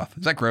chicken broth.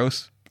 Is that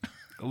gross?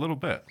 A little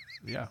bit,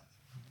 yeah.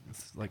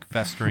 It's like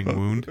festering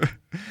wound.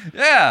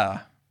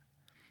 Yeah.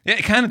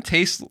 It kind of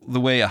tastes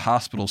the way a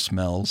hospital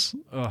smells.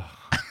 Ugh.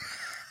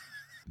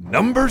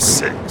 Number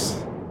 6.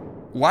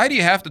 Why do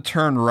you have to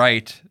turn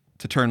right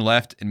to turn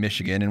left in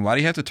Michigan? And why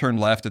do you have to turn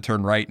left to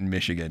turn right in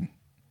Michigan?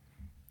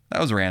 That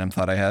was a random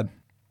thought I had.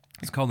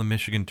 It's called the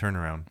Michigan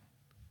Turnaround.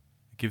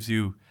 It gives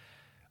you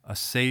a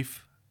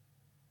safe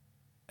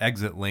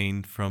exit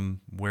lane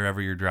from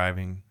wherever you're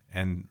driving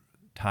and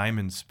time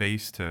and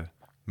space to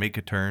make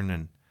a turn,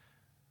 and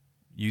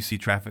you see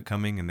traffic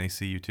coming and they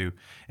see you too.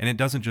 And it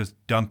doesn't just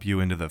dump you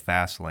into the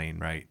fast lane,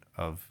 right,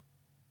 of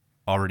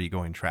already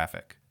going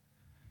traffic.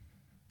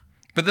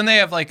 But then they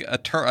have a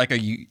turn,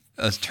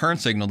 a turn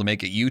signal to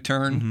make it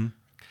U-turn. Mm-hmm.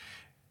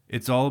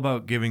 It's all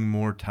about giving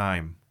more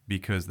time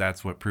because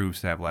that's what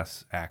proves to have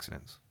less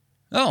accidents.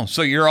 Oh,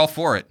 so you're all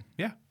for it.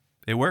 Yeah,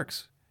 it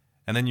works.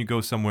 And then you go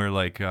somewhere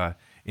like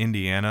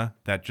Indiana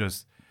that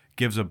just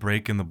gives a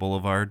break in the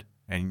boulevard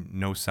and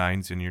no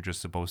signs, and you're just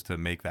supposed to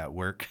make that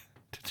work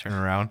to turn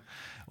around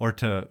or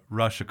to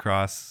rush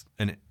across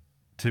and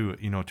to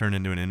turn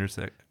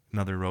into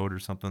another road or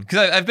something.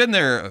 Because I've been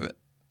there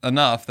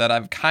enough that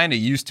I'm kind of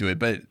used to it,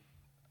 but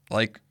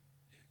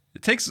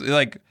it takes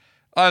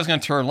I was going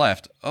to turn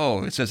left.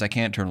 Oh, it says I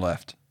can't turn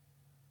left.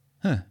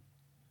 Huh.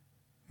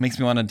 Makes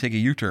me want to take a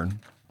U-turn.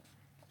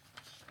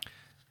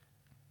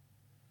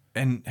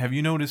 And have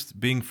you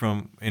noticed, being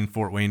in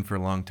Fort Wayne for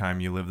a long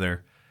time, you live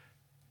there,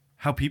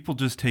 how people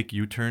just take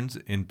U-turns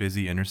in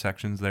busy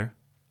intersections there?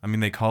 I mean,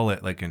 they call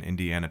it an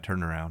Indiana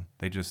turnaround.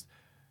 They just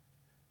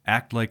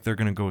act like they're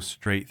going to go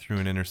straight through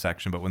an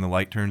intersection, but when the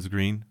light turns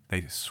green,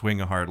 they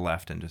swing a hard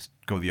left and just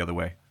go the other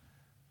way.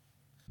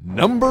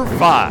 Number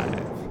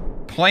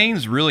 5.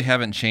 Planes really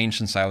haven't changed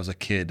since I was a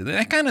kid.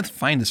 I kind of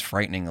find this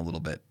frightening a little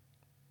bit.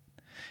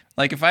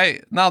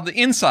 Now the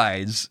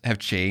insides have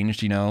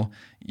changed, You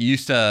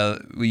used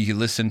to, we could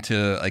listen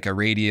to a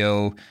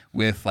radio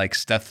with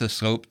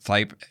stethoscope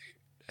type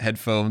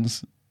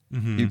headphones.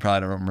 Mm-hmm. You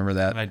probably don't remember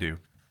that. I do.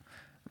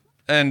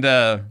 And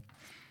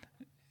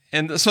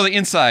so the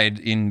inside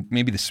in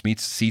maybe the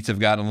seats have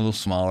gotten a little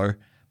smaller,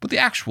 but the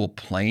actual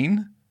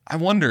plane, I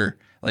wonder,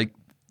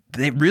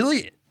 they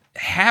really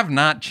have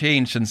not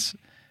changed since,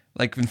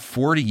 in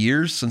 40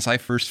 years since I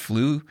first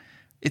flew.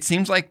 It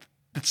seems like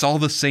it's all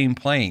the same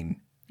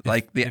plane.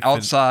 The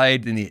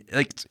outside and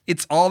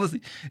it's all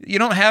the. You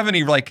don't have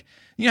any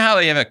how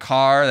they have a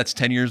car that's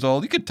 10 years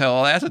old. You could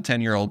tell that's a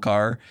 10-year-old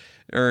car,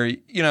 or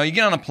you get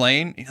on a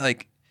plane. You're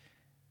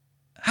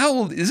how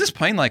old is this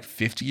plane?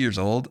 50 years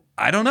old?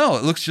 I don't know.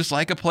 It looks just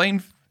like a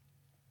plane.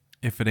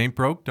 If it ain't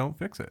broke, don't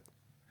fix it.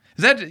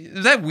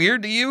 Is that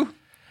weird to you?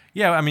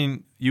 Yeah, I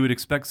mean, you would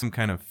expect some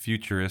kind of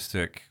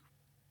futuristic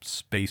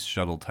space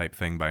shuttle type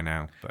thing by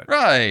now, but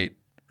Right.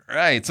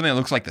 Something that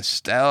looks like the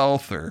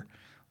Stealth, or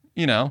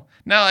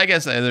Now I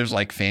guess there's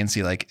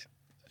fancy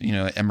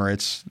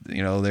Emirates,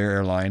 their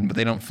airline, but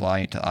they don't fly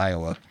into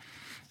Iowa.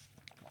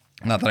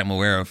 Not that I'm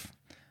aware of.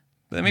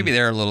 But maybe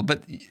they're a little.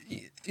 But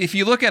if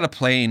you look at a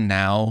plane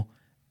now,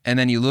 and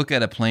then you look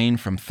at a plane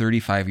from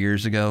 35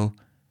 years ago,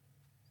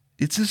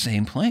 it's the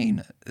same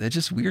plane. That's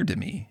just weird to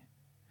me.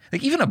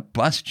 Even a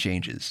bus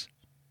changes.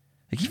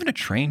 Even a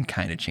train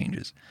kind of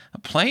changes. A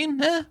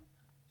plane,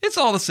 it's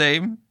all the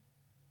same.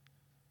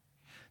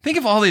 Think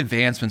of all the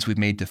advancements we've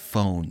made to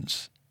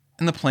phones,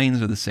 and the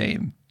planes are the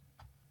same.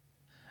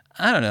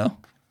 I don't know.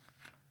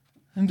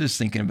 I'm just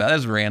thinking about it.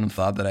 That's a random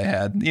thought that I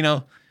had.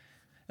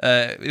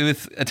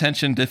 With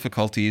attention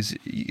difficulties,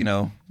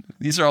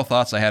 these are all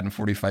thoughts I had in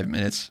 45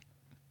 minutes.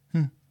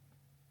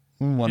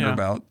 Wonder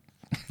about.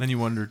 Then you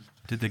wonder,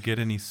 did they get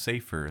any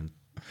safer in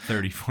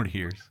 30, 40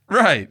 years?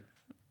 Right.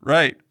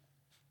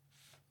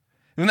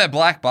 And that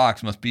black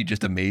box must be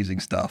just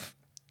amazing stuff.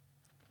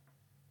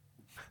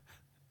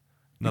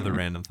 Another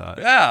random thought.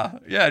 Yeah.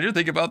 Did you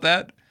think about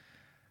that?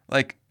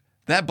 Like,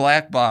 that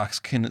black box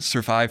can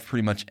survive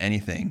pretty much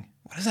anything.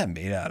 What is that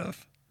made out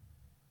of?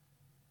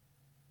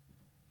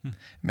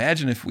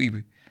 Imagine if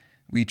we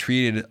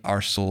treated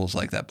our souls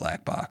like that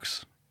black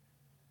box.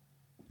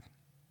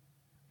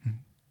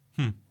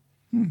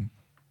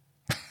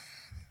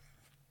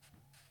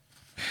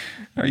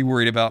 Are you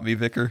worried about me,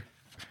 Vicar?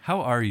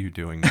 How are you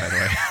doing, by the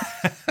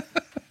way?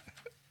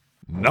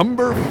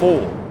 Number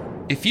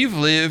 4. If you've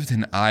lived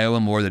in Iowa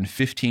more than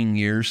 15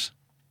 years,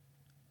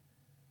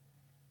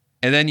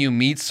 and then you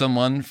meet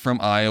someone from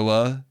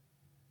Iowa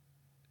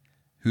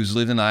who's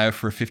lived in Iowa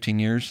for 15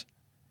 years,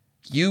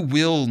 you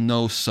will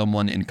know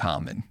someone in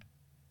common.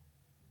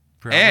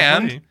 Probably.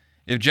 And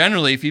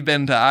if you've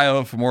been to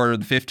Iowa for more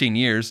than 15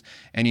 years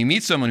and you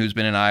meet someone who's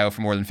been in Iowa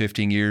for more than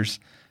 15 years,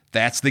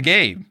 that's the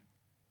game.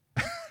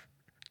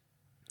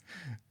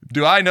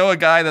 Do I know a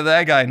guy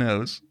that guy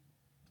knows?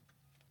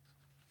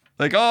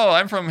 Like, oh,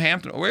 I'm from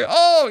Hampton.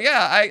 Oh,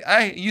 yeah,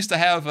 I used to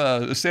have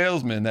a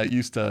salesman that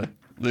used to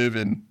live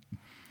in.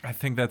 I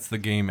think that's the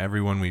game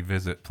everyone we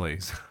visit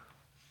plays.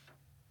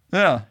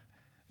 Yeah.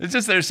 It's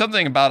just there's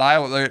something about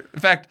Iowa. In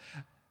fact,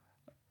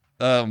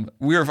 I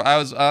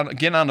was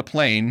getting on the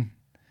plane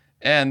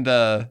and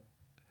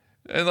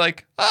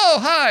like, oh,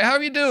 hi, how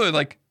are you doing?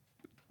 Like,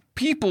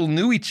 people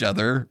knew each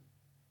other.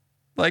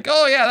 Like,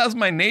 oh, yeah, that was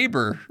my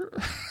neighbor.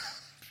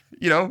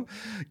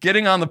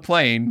 Getting on the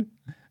plane.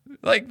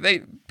 Like,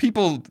 there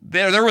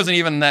wasn't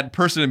even that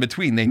person in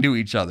between. They knew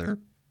each other.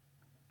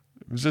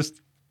 It was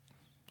just.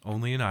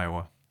 Only in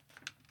Iowa.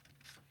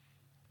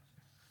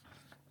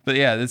 But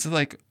yeah, it's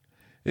like,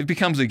 it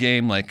becomes a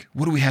game like,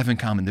 what do we have in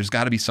common? There's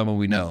got to be someone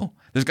we know.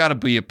 There's got to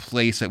be a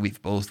place that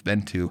we've both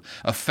been to,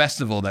 a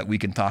festival that we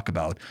can talk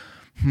about.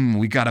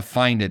 We got to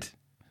find it.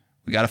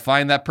 We got to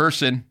find that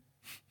person.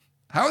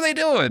 How are they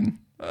doing?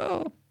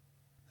 Oh,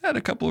 had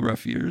a couple of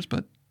rough years,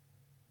 but.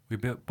 We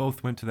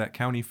both went to that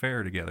county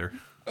fair together.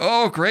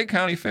 Oh, great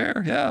county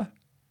fair, yeah.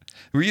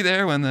 Were you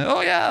there when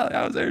oh yeah,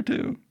 I was there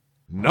too.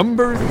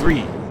 Number 3.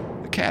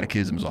 The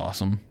catechism's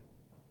awesome.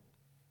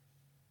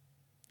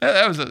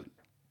 That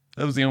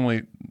was the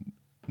only,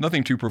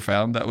 nothing too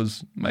profound. That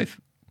was one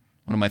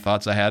of my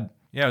thoughts I had.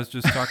 Yeah, I was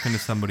just talking to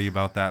somebody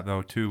about that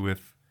though too.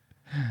 With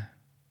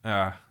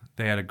they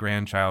had a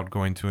grandchild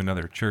going to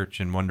another church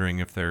and wondering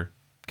if their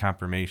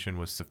confirmation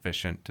was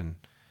sufficient, and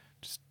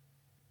just,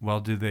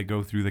 well, did they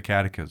go through the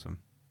catechism?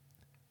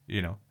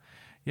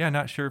 Yeah,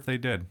 not sure if they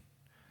did.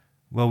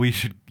 Well, you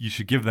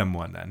should give them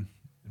one then.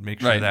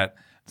 Make sure that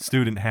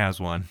student has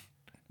one.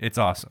 It's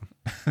awesome.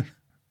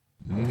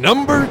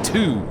 Number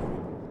 2.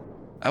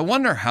 I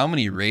wonder how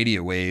many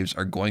radio waves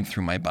are going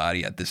through my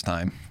body at this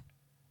time.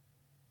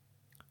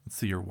 Let's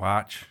see, your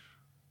watch,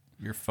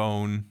 your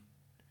phone.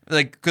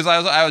 Like, because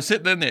I was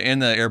sitting in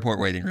the airport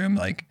waiting room.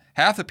 Like,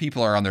 half the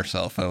people are on their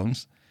cell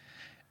phones,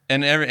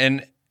 and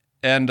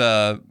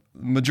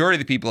majority of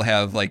the people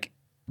have like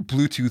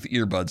Bluetooth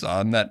earbuds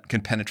on that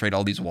can penetrate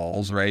all these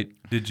walls, right?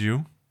 Did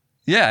you?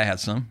 Yeah, I had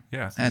some.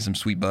 Yeah. I had some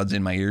sweet buds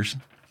in my ears,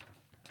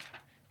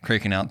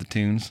 cranking out the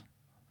tunes,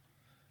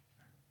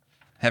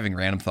 having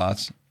random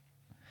thoughts.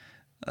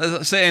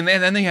 And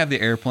then they have the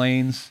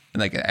airplanes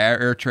and like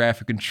air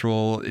traffic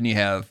control, and you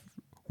have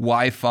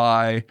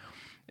Wi-Fi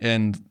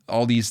and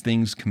all these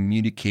things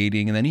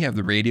communicating, and then you have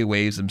the radio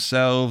waves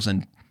themselves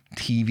and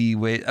TV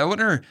waves. I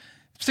wonder,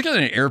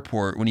 particularly in an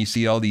airport, when you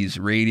see all these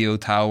radio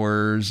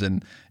towers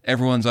and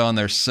everyone's on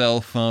their cell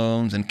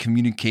phones and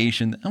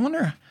communication. I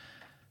wonder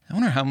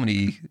how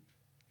many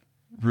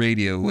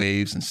radio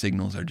waves and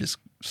signals are just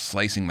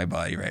slicing my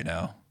body right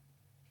now.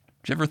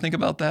 Did you ever think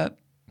about that?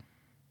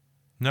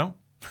 No.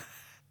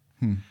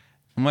 In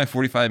my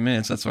 45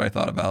 minutes, that's what I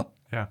thought about.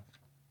 Yeah.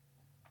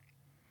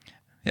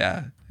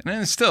 Yeah. And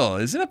then still,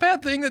 is it a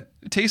bad thing that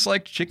it tastes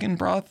like chicken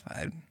broth?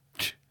 I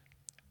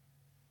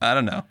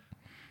don't know.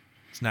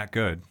 It's not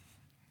good.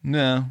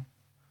 No.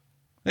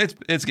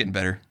 It's getting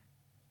better.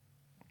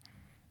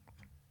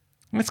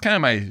 It's kind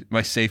of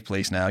my safe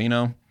place now,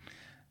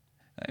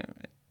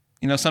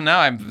 So now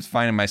I'm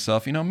finding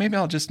myself, maybe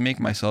I'll just make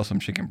myself some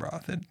chicken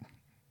broth.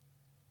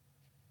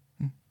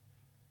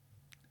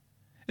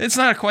 It's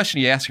not a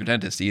question you ask your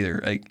dentist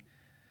either. Like,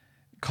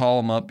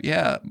 call them up.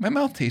 Yeah, my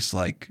mouth tastes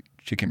like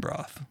chicken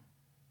broth.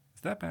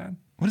 Is that bad?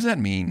 What does that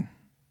mean?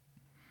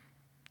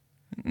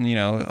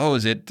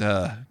 Is it,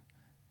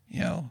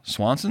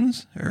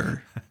 Swanson's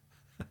or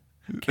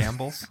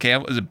Campbell's?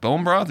 Is it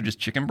bone broth or just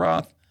chicken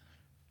broth?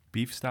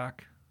 Beef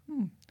stock?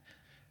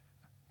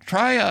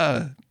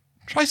 Try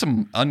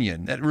some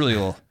onion. That really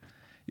will.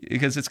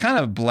 because it's kind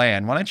of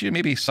bland. Why don't you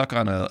maybe suck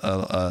on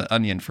a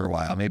onion for a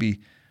while? Maybe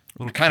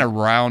kind of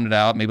round it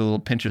out. Maybe a little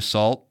pinch of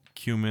salt.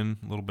 Cumin,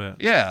 a little bit.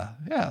 Yeah.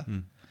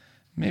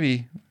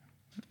 Maybe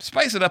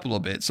spice it up a little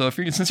bit. So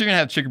since you're gonna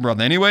have chicken broth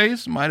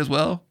anyways, might as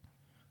well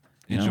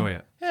Enjoy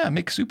it. Yeah,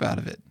 make soup out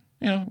of it.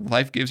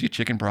 Life gives you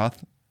chicken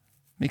broth.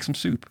 Make some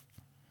soup.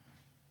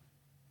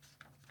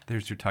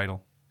 There's your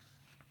title.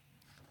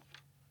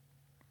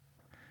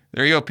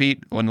 There you go,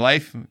 Pete. When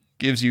life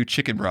gives you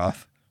chicken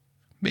broth,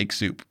 make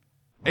soup.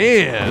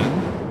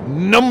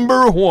 And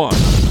number 1.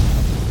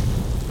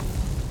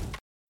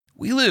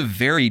 We live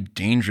very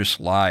dangerous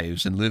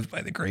lives and live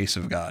by the grace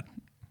of God.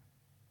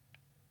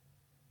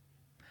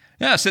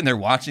 Yeah, sitting there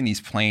watching these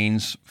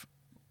planes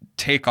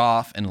take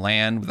off and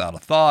land without a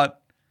thought,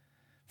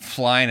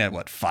 flying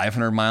at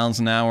 500 miles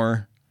an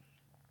hour,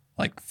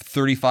 like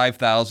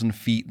 35,000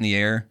 feet in the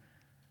air.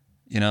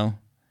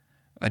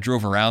 I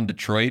drove around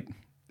Detroit.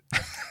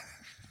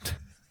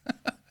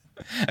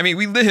 I mean,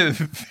 we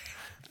live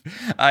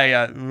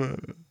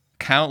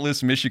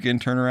countless Michigan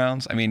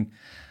turnarounds. I mean,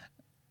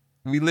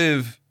 we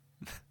live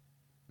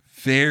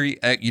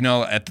very, at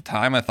the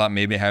time I thought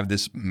maybe I have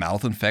this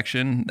mouth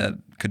infection that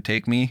could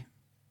take me,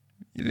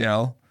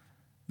 the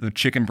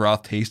chicken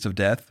broth taste of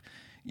death.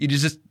 You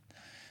just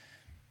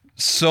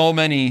so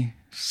many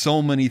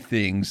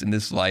things in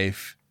this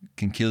life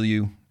can kill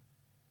you.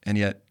 And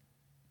yet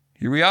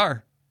here we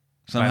are.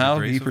 Somehow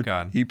he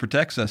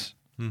protects us.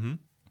 Mm-hmm.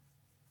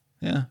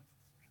 Yeah.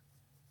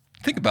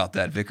 Think about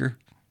that, Vicar.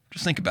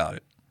 Just think about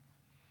it.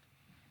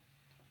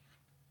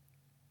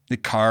 The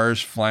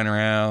cars flying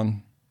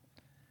around,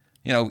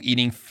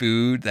 eating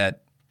food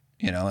that,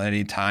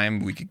 any time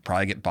we could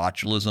probably get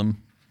botulism.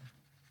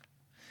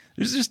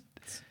 There's just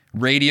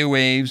radio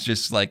waves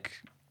just like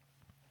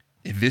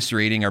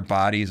eviscerating our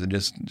bodies and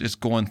just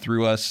going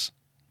through us.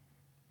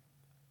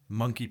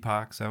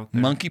 Monkeypox out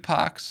there.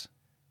 Monkeypox,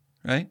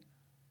 right?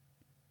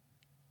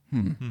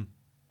 And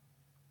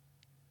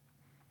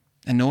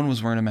no one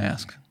was wearing a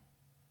mask.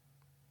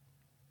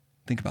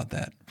 Think about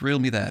that. Reel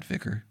me that,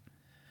 Vicar.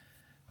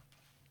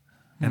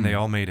 And they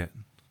all made it.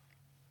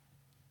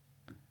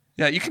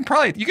 Yeah, you can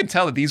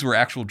tell that these were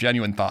actual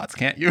genuine thoughts,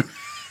 can't you?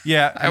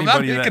 Yeah,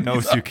 anybody that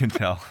knows you can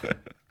tell.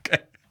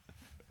 Okay.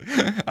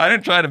 I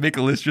didn't try to make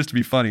a list just to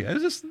be funny. I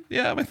was just,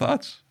 my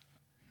thoughts.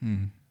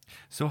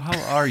 So how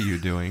are you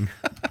doing?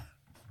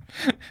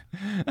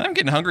 I'm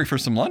getting hungry for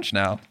some lunch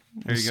now.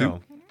 There you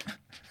go.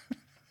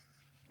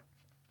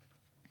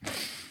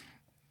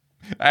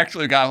 I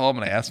actually got home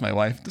and I asked my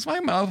wife, does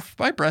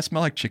my breath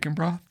smell like chicken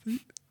broth?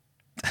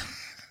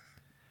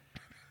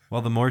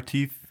 Well, the more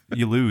teeth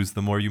you lose,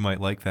 the more you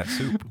might like that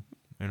soup,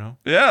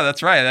 Yeah,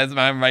 that's right.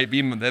 That might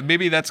be,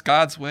 maybe that's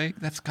God's way.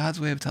 That's God's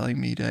way of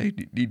telling me I'm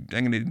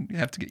going to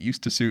have to get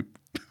used to soup.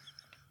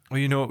 Well,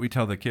 you know what we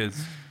tell the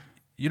kids?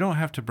 You don't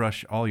have to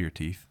brush all your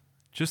teeth,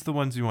 just the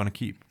ones you want to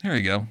keep. There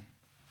you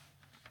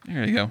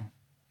go.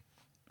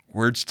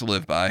 Words to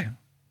live by.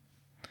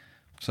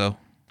 So,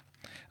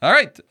 all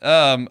right.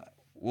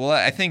 Well,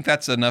 I think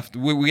that's enough.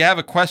 We have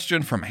a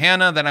question from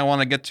Hannah that I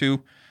want to get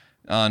to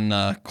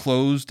on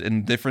closed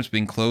and the difference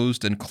between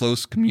closed and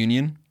close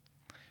communion.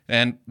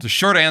 And the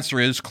short answer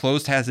is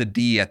closed has a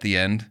D at the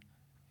end.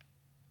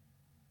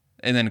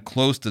 And then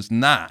closed does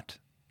not.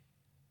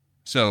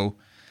 So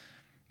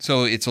it's a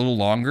little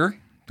longer,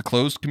 the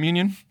closed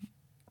communion.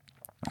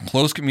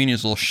 Closed communion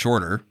is a little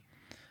shorter.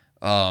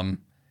 And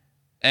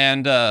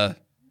I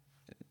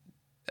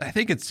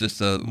think it's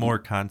just a... More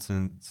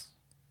consonants.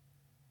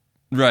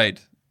 Right.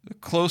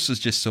 Close is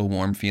just so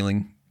warm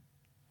feeling.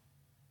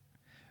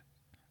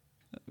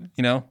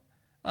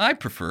 I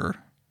prefer...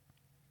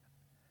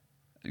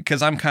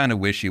 Because I'm kind of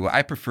wishy.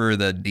 I prefer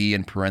the D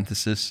in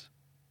parenthesis.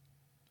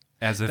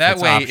 As if that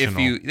it's way,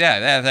 optional.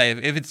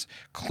 If it's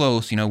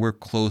close, we're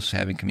close to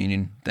having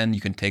communion, then you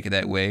can take it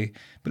that way.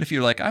 But if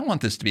you're like, I want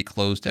this to be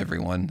closed to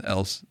everyone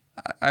else,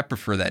 I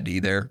prefer that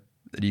D there.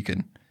 That you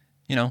can,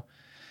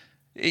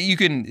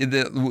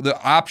 the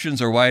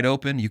options are wide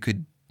open. You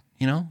could,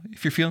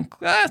 if you're feeling,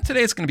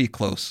 today it's going to be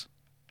close.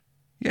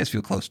 You guys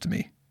feel close to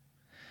me.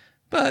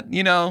 But,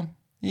 you can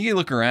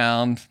look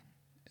around.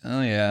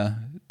 Oh, yeah.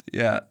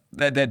 Yeah,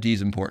 that D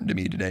is important to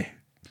me today.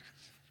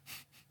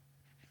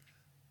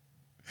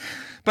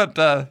 But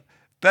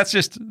that's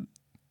just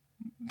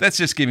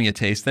giving you a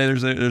taste.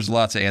 There's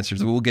lots of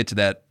answers. We'll get to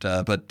that.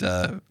 But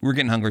we're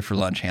getting hungry for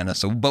lunch, Hannah.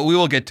 But we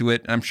will get to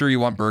it. I'm sure you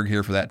want Berg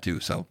here for that too.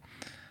 So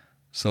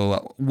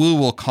we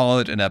will call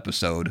it an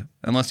episode.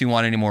 Unless you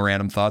want any more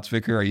random thoughts,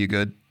 Vicar. Are you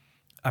good?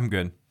 I'm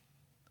good.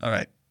 All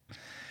right.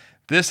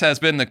 This has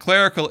been the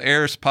Clerical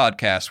Errors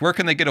Podcast. Where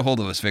can they get a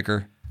hold of us,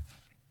 Vicar?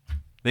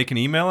 They can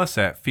email us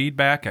at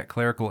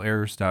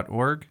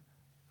feedback@clericalerrors.org.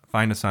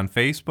 Find us on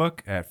Facebook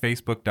at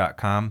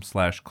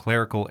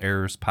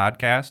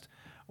facebook.com/clericalerrorspodcast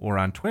or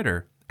on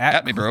Twitter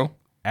at me, bro.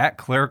 At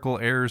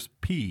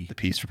clericalerrorsp. The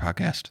piece for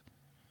podcast.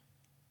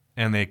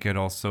 And they could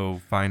also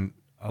find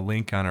a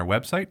link on our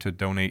website to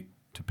donate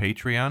to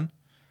Patreon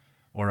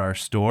or our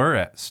store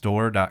at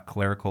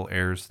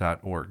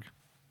store.clericalerrors.org.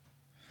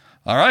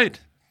 All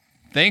right.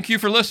 Thank you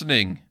for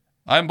listening.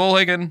 I'm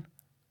Bullhagen.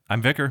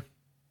 I'm Vicar.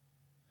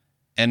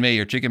 And may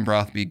your chicken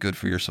broth be good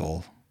for your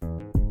soul.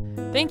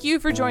 Thank you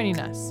for joining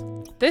us.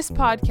 This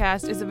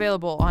podcast is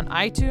available on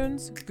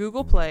iTunes,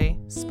 Google Play,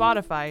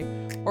 Spotify,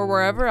 or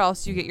wherever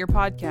else you get your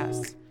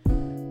podcasts.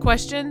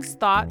 Questions,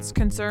 thoughts,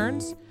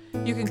 concerns?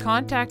 You can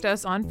contact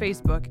us on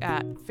Facebook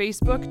at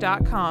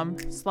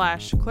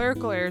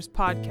facebook.com/Clerical Errors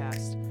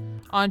Podcast,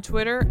 on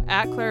Twitter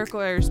at Clerical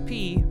Errors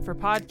P for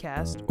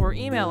podcast, or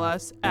email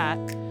us at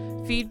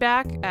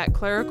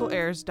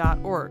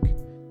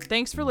feedback@clericalerrors.org.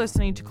 Thanks for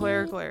listening to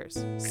Clerical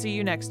Errors. See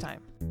you next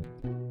time.